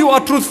know you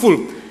are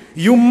truthful.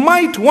 You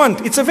might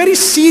want, it's a very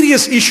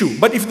serious issue,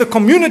 but if the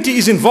community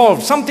is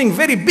involved, something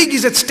very big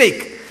is at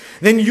stake,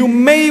 then you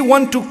may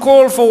want to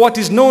call for what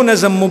is known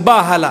as a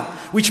mubahala,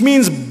 which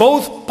means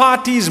both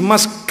parties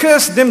must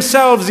curse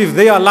themselves if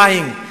they are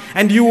lying.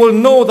 And you will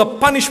know the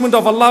punishment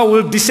of Allah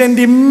will descend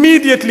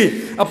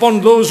immediately upon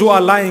those who are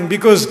lying,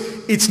 because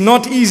it's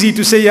not easy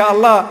to say, Ya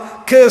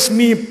Allah, curse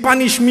me,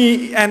 punish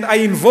me, and I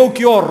invoke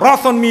your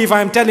wrath on me if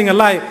I am telling a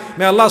lie.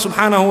 May Allah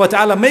subhanahu wa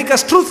ta'ala make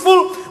us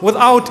truthful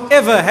without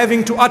ever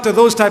having to utter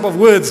those type of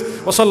words.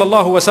 Wa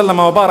sallallahu wa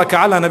sallama wa baraka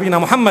ala nabina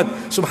Muhammad.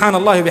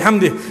 Subhanallah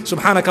bihamdih.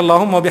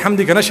 Subhanakallahumma wa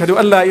bihamdika nashhadu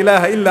an la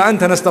ilaha illa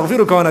anta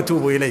nastaghfiruka wa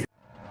natubu ilayk.